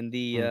 And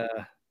the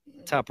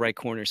top right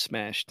corner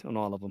smashed on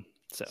all of them.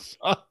 So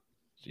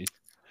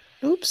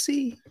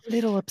Oopsie.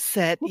 little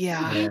upset.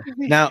 Yeah.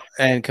 Now,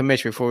 and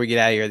Commish, before we get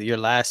out of here, your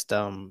last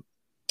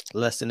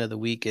lesson of the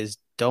week is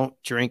don't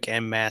drink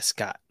and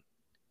mascot.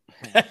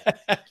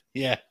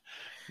 Yeah.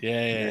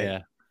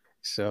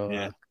 So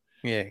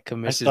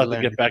Commish I is start to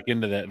learning. get back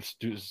into that.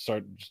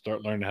 Start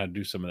learning how to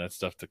do some of that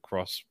stuff to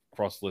cross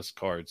list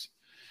cards.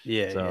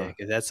 Yeah,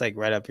 because that's like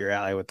right up your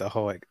alley with the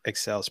whole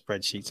Excel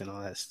spreadsheets and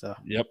all that stuff.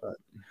 Yep. But,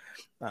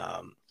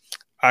 all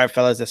right,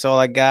 fellas, that's all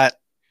I got.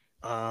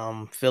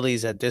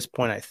 Phillies at this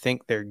point, I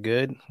think they're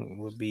good.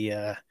 Will be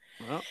the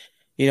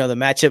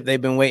matchup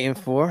they've been waiting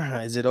for.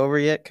 Is it over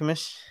yet,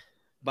 Commish?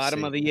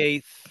 Bottom of the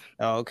 8th.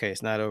 Oh, okay,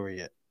 it's not over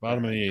yet.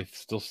 Bottom of the 8th,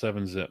 still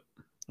 7-zip.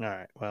 All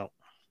right, well,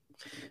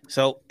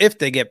 so if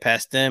they get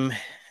past them,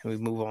 we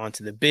move on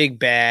to the big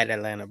bad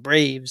Atlanta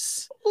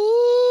Braves.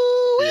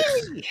 Ooh,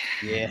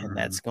 yeah,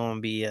 that's gonna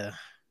be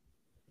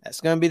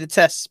the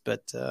test.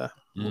 But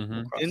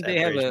didn't they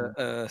have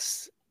a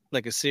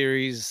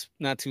series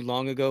not too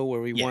long ago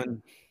where we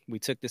won? We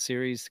took the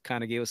series,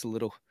 kind of gave us a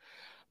little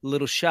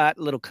shot,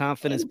 a little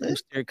confidence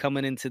booster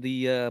coming into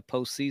the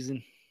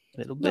postseason. A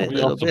little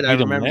bit. I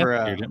remember.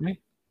 Year, didn't we?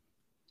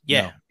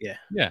 Yeah.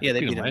 They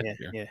beat them.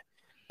 Yeah.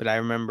 But I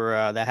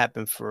remember that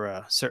happened for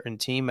a certain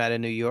team out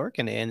of New York,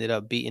 and they ended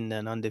up beating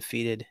an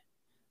undefeated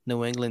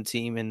New England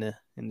team in the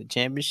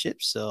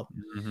championship. So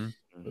a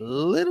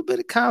little bit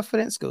of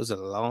confidence goes a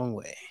long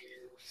way.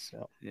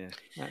 So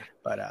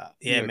but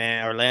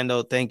man,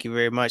 Orlando, thank you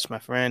very much, my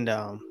friend.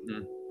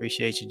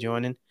 Appreciate you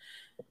joining.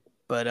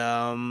 But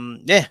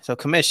so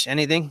Commish,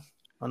 anything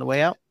on the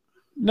way out?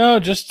 No,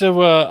 just to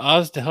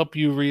Oz, to help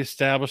you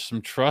reestablish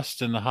some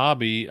trust in the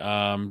hobby.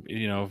 Come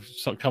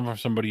from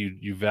somebody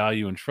you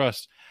value and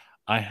trust.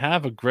 I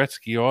have a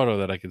Gretzky auto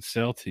that I could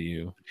sell to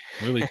you,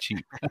 really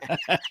cheap.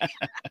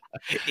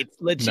 It's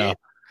legit. No.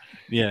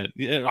 Yeah,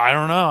 I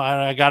don't know.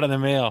 I got it in the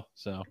mail,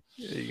 so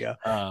there you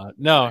go.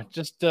 No,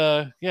 just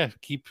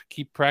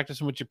keep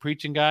practicing what you're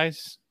preaching,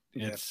 guys.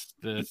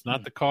 It's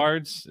not the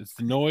cards, it's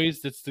the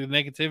noise, it's the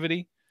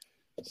negativity.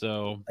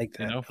 So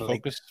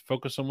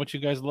focus on what you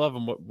guys love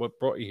and what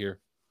brought you here.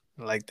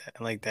 I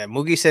like that.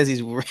 Moogie says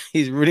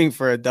he's rooting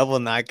for a double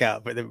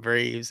knockout for the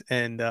Braves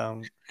and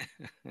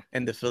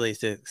the Phillies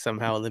to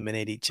somehow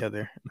eliminate each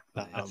other.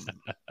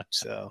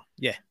 So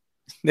yeah,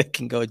 they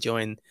can go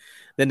join.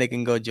 Then they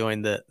can go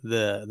join the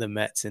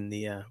Mets in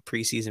the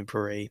preseason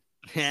parade.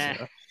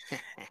 So,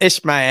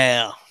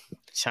 Ishmael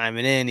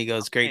chiming in. He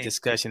goes, great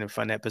discussion and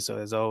fun episode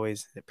as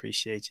always.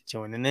 Appreciate you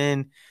joining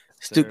in.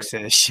 Stooks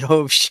says,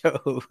 show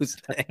shows.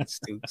 Thanks,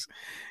 Stooks.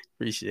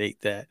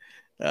 Appreciate that.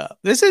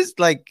 This is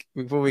like,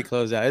 before we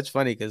close out, it's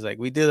funny because like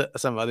we did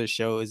some other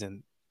shows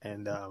and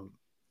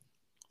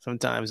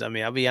sometimes, I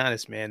mean, I'll be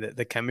honest, man,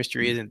 the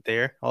chemistry isn't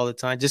there all the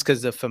time just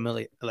because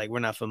we're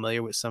not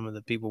familiar with some of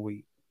the people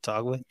we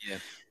talk with. Yeah.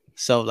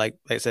 So like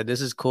I said,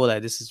 this is cool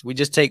that we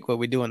just take what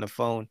we do on the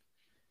phone,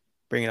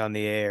 bring it on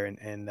the air,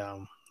 and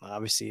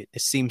obviously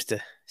it seems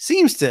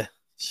to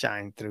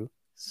shine through.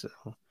 So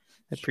I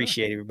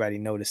appreciate everybody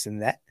noticing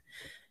that.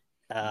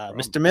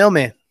 Mr.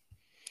 Mailman.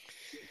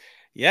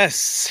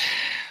 Yes.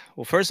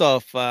 Well, first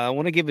off, I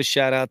want to give a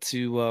shout out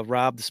to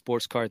Rob, the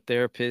sports card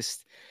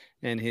therapist,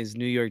 and his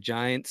New York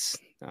Giants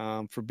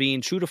for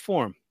being true to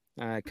form.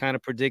 I kind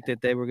of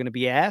predicted they were going to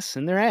be ass,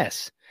 and they're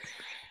ass.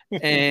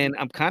 And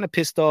I'm kind of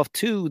pissed off,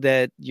 too,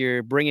 that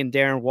you're bringing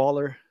Darren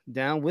Waller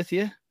down with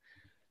you.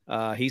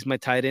 He's my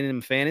tight end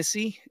in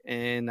fantasy,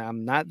 and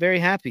I'm not very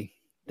happy.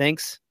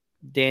 Thanks,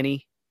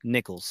 Danny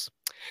Nichols.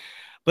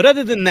 But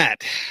other than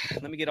that,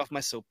 let me get off my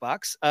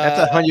soapbox. That's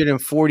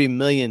 140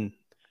 million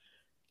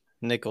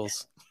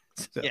nickels.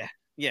 So.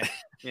 Yeah.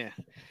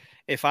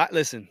 If I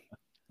listen,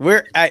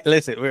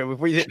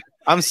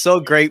 I'm so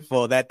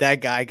grateful that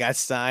guy got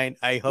signed.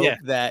 I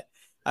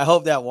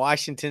hope that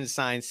Washington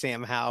signed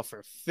Sam Howell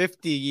for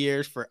 50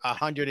 years for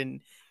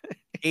 $180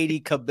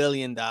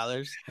 billion.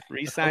 I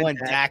want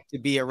Dak to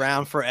be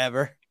around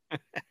forever.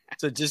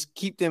 So just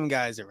keep them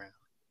guys around.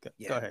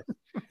 Go ahead.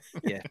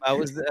 Yeah, if I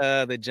was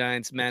the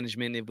Giants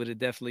management, it would have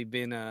definitely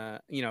been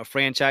a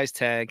franchise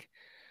tag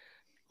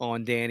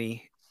on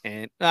Danny.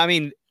 And I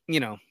mean,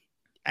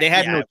 they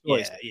had no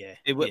choice.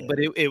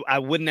 I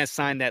wouldn't have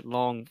signed that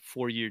long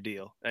 4-year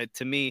deal.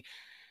 To me,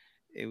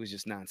 it was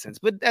just nonsense.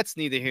 But that's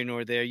neither here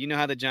nor there. You know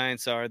how the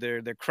Giants are.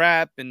 They're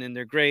crap, and then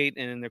they're great,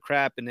 and then they're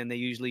crap, and then they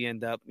usually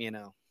end up,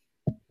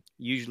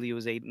 usually it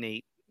was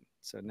 8-8.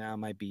 So now it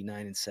might be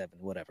 9-7,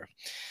 whatever.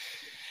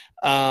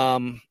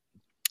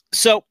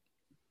 So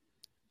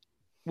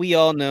we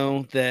all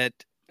know that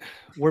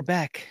we're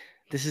back.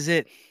 This is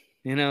it.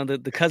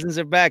 The cousins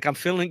are back. I'm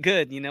feeling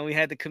good. We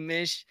had the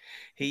commish.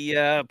 He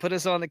put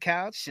us on the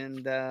couch,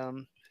 and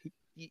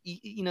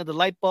the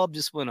light bulb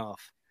just went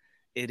off.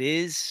 It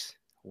is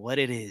what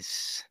it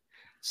is.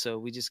 So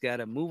we just got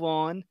to move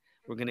on.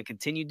 We're going to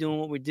continue doing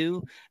what we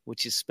do,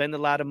 which is spend a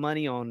lot of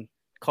money on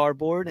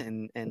cardboard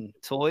and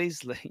toys,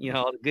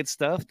 all the good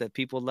stuff that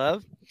people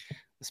love,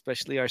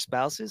 especially our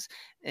spouses.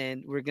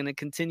 And we're going to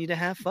continue to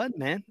have fun,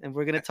 man. And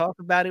we're going to talk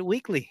about it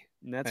weekly.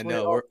 And that's I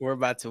know we're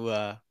about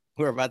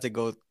to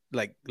go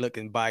like look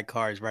and buy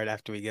cars right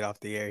after we get off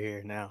the air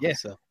here now. Yeah.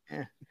 So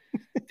yeah.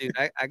 Dude,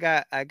 I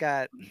got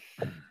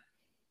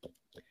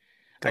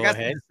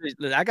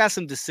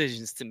some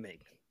decisions to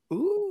make.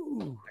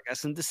 Ooh. I got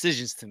some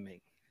decisions to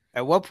make.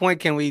 At what point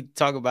can we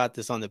talk about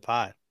this on the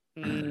pod?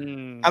 I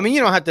mean,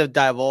 you don't have to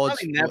divulge.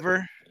 Probably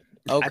never.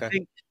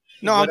 Okay.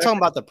 I'm talking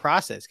about the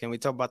process. Can we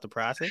talk about the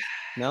process?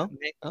 No?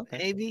 Okay.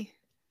 Maybe.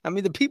 I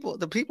mean, the people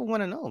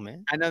want to know,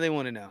 man. I know they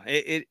want to know.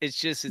 It's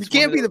just you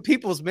can't be the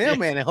people's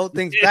mailman and hold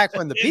things back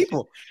from the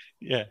people.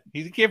 Yeah,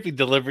 you can't be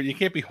delivered. You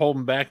can't be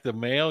holding back the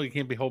mail. You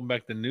can't be holding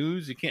back the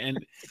news. You can't. And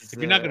if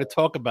you're not going to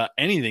talk about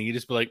anything, you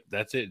just be like,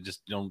 "That's it.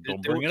 Just don't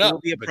bring it up." It will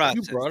be a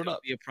process. You brought it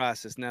up. Be a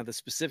process. Now, the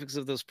specifics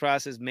of those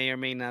processes may or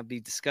may not be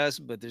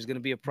discussed, but there's going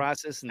to be a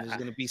process, and there's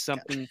going to be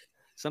something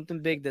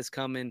big that's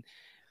coming.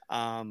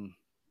 The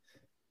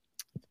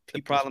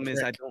problem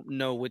is I don't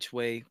know which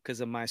way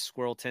because of my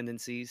squirrel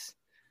tendencies.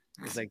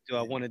 It's like, do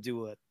I want to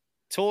do a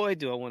toy?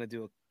 Do I want to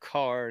do a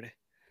card?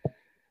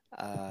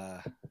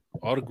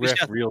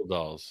 Autographed real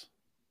dolls.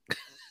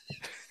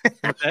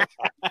 I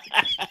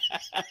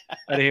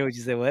didn't hear what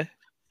you said. What?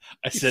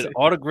 I said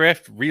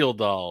autographed real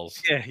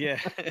dolls. Yeah.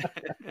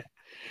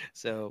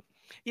 So,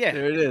 yeah.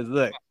 There it is.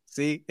 Look,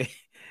 see?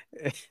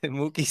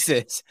 Mookie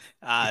says,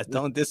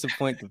 don't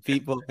disappoint the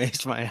people.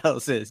 Ishmael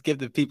says, give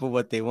the people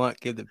what they want,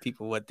 give the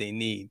people what they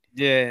need.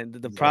 Yeah,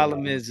 the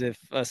problem is if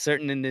a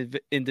certain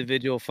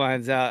individual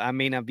finds out, I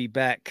may not be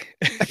back.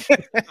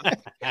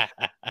 I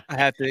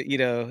have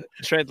to,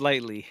 tread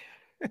lightly.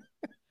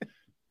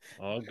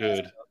 Oh,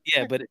 good.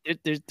 Yeah, but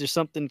there's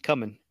something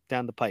coming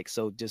down the pike.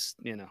 So just,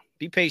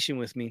 be patient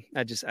with me.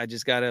 I just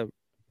gotta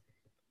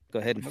go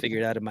ahead and figure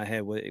it out in my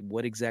head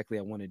what exactly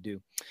I want to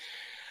do.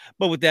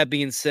 But with that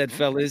being said,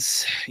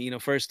 fellas,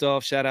 first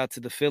off, shout out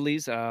to the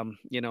Phillies.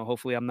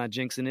 Hopefully I'm not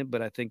jinxing it,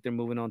 but I think they're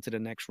moving on to the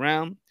next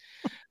round.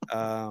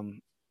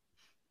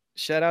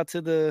 Shout out to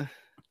the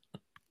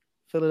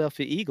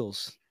Philadelphia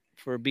Eagles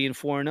for being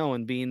 4-0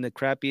 and being the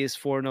crappiest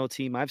 4-0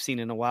 team I've seen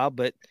in a while,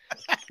 but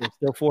they're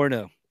still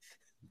 4-0.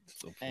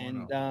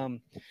 And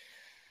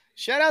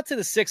shout out to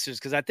the Sixers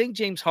because I think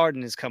James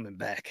Harden is coming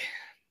back.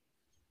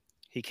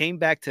 He came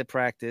back to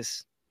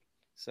practice,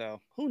 so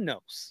who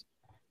knows?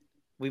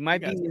 We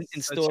might be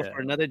in store for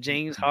another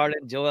James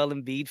Harden, Joel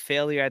Embiid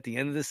failure at the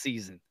end of the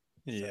season.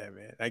 Yeah,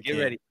 man. Get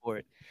ready for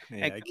it.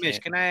 Yeah, and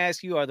Commish, can I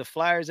ask you, are the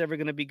Flyers ever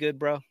going to be good,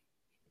 bro?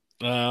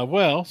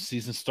 Well,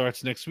 season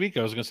starts next week.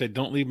 I was going to say,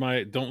 don't leave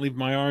my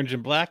orange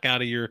and black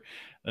out of your,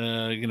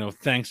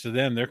 thanks to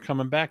them. They're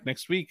coming back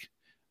next week.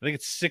 I think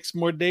it's 6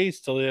 more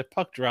days till the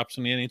puck drops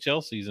in the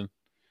NHL season.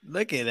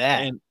 Look at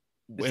that. And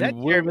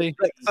Jeremy?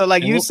 So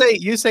like you say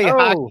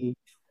hockey,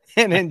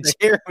 and then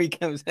Jeremy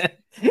comes in.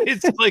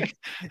 It's like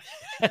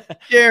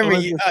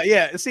Jeremy.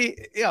 Yeah. See,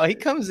 he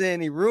comes in,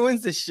 he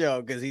ruins the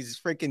show because he's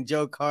freaking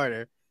Joe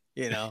Carter.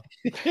 And,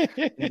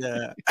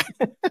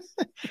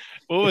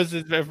 what was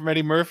it from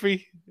Eddie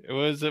Murphy? It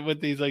was with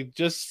these like,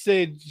 just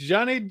say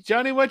Johnny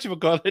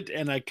whatchamacallit,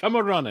 and I come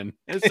a running.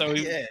 And so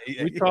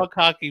we talk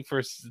hockey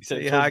for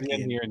hockey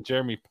in here, and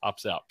Jeremy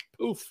pops out.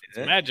 Poof! It's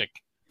magic.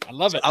 I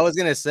love it. I was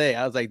gonna say,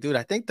 I was like, dude,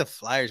 I think the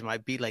Flyers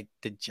might be like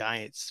the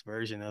Giants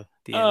version of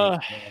the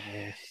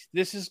NHL.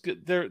 This is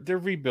good. They're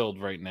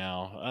rebuild right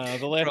now.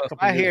 The last couple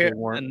I hear years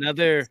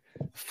another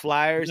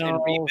Flyers and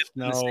rebuild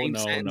no, in the same no,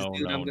 sentence, no,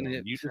 dude, no, I'm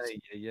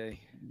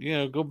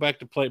gonna go back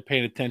to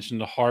paying attention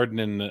to Harden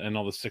and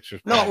all the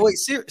Sixers. No, wait,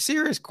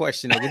 serious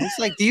question. It's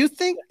like, do you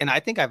think? And I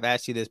think I've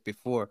asked you this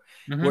before,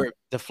 where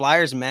the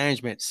Flyers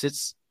management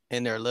sits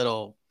in their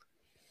little,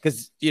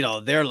 because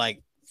they're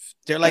like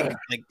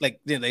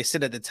they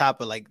sit at the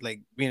top of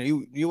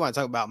you want to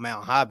talk about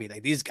Mount Hobby,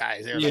 like these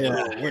guys, they're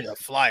like, we're the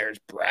Flyers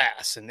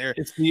brass, and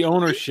it's the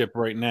ownership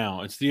right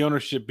now. It's the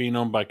ownership being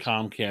owned by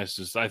Comcast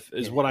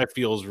is what I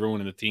feel is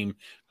ruining the team,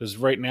 because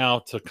right now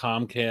to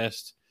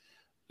Comcast,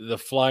 the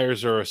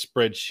Flyers are a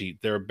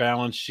spreadsheet. They're a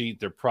balance sheet.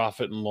 They're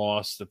profit and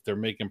loss. If they're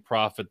making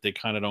profit, they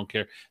kind of don't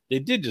care. They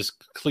did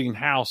just clean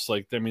house.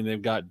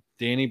 They've got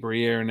Danny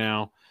Briere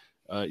now.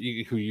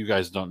 Who you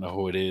guys don't know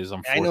who it is.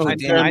 I know who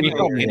Danny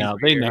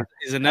Briere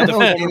is. Another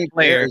former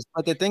player.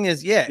 But the thing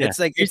is, it's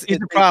like it's the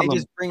problem.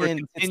 We're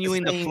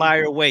continuing the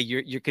Flyer way.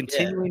 You're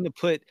continuing to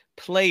put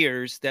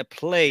players that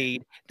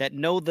played that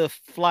know the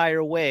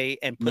Flyer way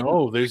and put.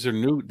 No, these are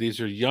new.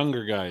 These are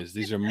younger guys.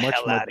 These are much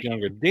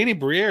younger. Danny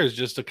Briere is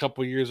just a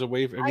couple years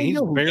away.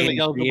 He's barely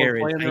eligible to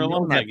play in their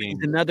alumni game.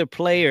 He's another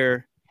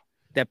player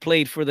that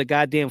played for the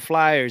goddamn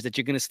Flyers that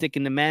you're going to stick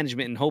in the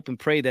management and hope and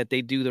pray that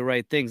they do the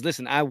right things.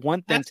 Listen, I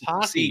want them That's to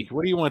hockey. succeed.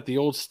 What do you want? The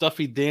old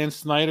stuffy Dan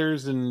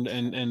Snyder's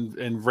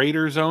and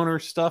Raiders owner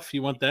stuff?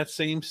 You want that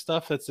same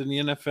stuff that's in the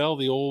NFL?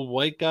 The old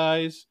white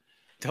guys?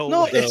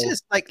 No, it's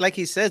just like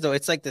he says though.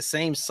 It's like the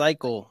same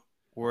cycle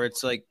where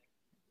it's like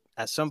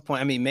at some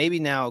point. I mean, maybe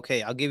now.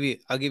 Okay, I'll give you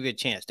a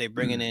chance. They're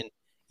bringing in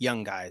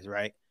young guys,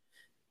 right?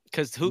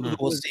 Because who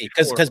we'll see.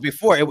 Because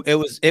before it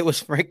was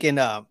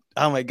freaking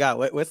oh my god,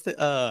 what's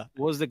the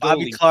what was the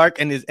Bobby goalie?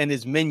 Clark and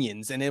his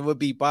minions, and it would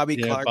be Bobby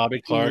Clark,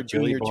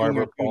 Billy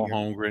Barber, Paul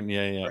Holmgren.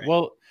 Yeah. Right.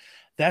 Well,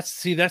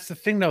 that's the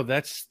thing though.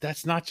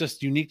 That's not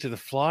just unique to the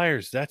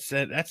Flyers. That's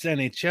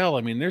NHL.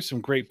 I mean, there's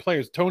some great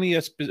players. Phil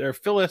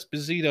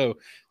Esposito,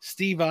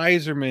 Steve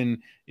Yzerman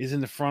is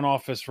in the front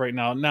office right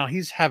now. Now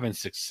he's having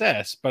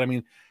success, but I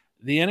mean,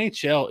 the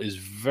NHL is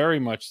very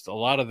much a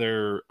lot of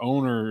their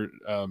owner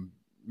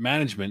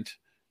management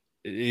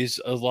is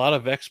a lot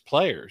of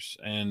ex-players,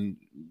 and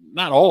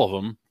not all of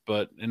them,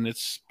 but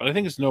I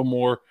think it's no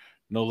more,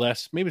 no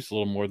less. Maybe it's a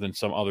little more than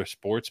some other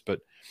sports, but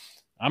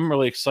I'm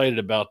really excited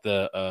about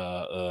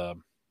the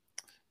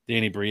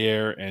Danny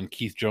Briere and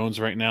Keith Jones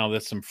right now.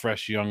 That's some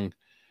fresh young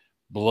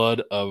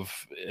blood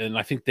and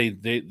I think they're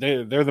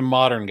the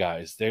modern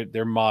guys.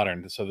 They're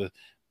modern. So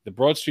the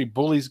Broad Street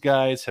Bullies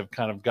guys have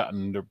kind of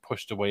they're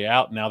pushed away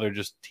out. Now they're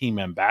just team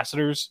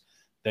ambassadors.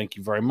 Thank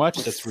you very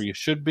much. That's where you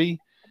should be.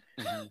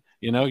 Mm-hmm.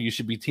 You know, you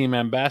should be team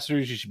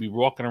ambassadors. You should be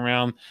walking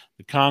around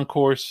the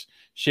concourse,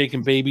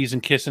 shaking babies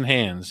and kissing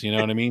hands. You know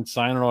what I mean?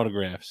 Signing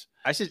autographs.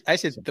 I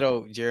should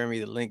throw Jeremy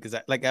the link because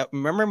I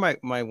remember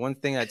my one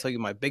thing I told you,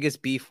 my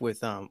biggest beef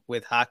with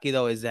hockey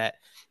though is that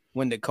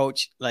when the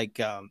coach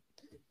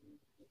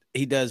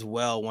he does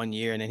well one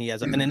year and then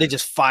and then they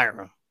just fire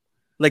him.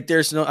 Like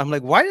I'm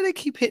like, why do they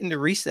keep hitting the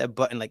reset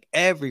button like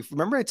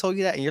remember I told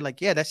you that and you're like,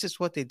 yeah, that's just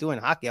what they do in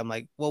hockey. I'm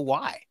like, well,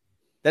 why?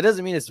 That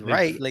doesn't mean it's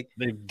right. Like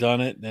they've done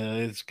it.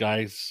 It's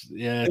guys.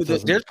 Yeah.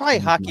 There's probably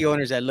hockey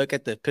owners that look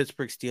at the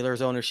Pittsburgh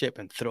Steelers ownership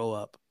and throw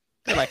up.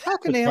 They're like, how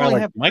can they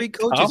only have 3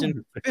 coaches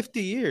in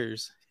 50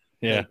 years?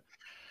 Yeah. Like,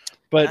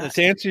 but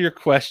to answer your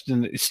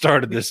question, it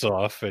started this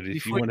off. And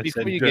if you want to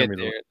say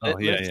Jeremy,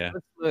 let's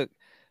look.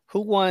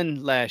 Who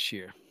won last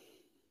year?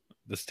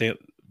 That's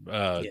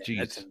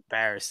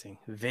embarrassing.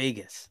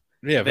 Vegas.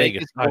 Yeah,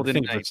 Vegas.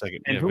 Golden Knights.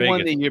 And who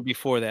won the year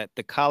before that?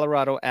 The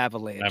Colorado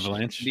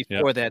Avalanche.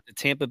 Before that, the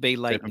Tampa Bay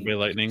Lightning.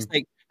 It's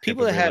like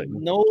people that have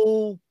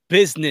no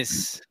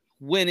business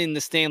winning the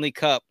Stanley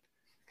Cup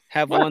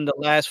have won the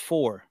last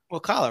 4.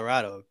 Well,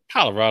 Colorado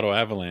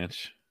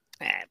Avalanche.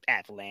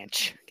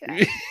 Avalanche.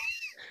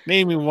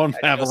 Name me one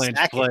Avalanche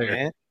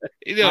player.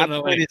 My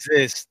point is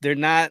this: they're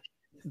not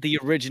the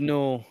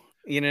original.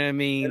 You know what I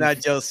mean? They're not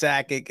Joe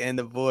Sakic and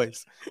the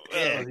boys.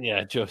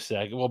 Yeah, Joe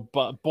Sakic. Well,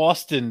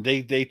 Boston,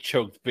 they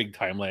choked big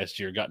time last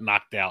year, got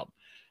knocked out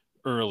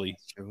early.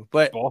 True.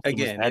 But Boston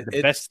again, had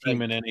the best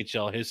team in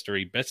NHL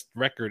history, best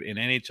record in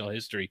NHL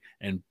history,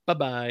 and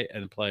bye-bye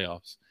in the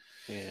playoffs.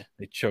 Yeah.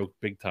 They choked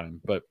big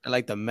time. But I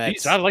like the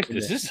Mets. I like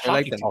this. This is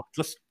hockey talk.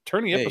 Let's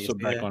turn the episode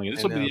back on.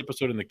 This will be the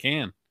episode in the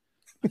can.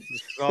 This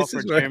is all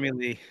for Jeremy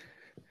Lee.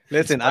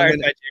 Listen,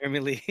 Jeremy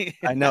Lee.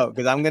 I know,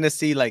 because I'm gonna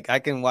see, like, I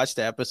can watch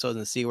the episodes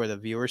and see where the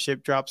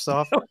viewership drops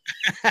off.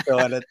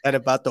 So at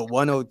about the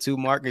 102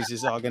 mark, it's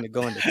just all gonna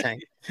go in the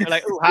tank. They're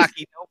like, ooh,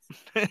 hockey,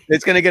 nope.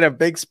 It's gonna get a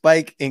big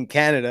spike in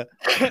Canada,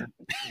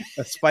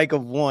 a spike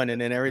of 1,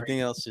 and then everything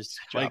else just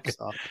drops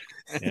off.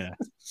 Yeah.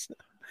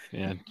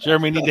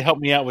 Jeremy, need to help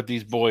me out with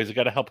these boys. I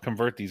got to help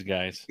convert these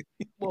guys.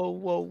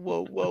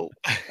 Whoa.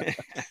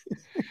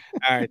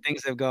 All right,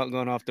 things have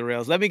gone off the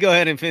rails. Let me go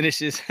ahead and finish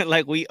this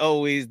like we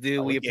always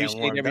do. We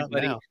appreciate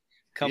everybody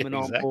coming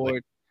on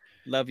board.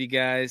 Love you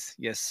guys.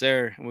 Yes,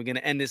 sir. And we're going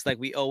to end this like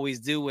we always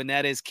do, and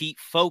that is keep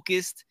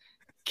focused,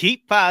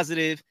 keep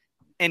positive,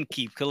 and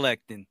keep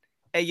collecting.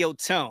 Hey, yo,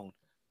 Tone,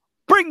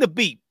 bring the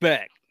beat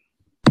back.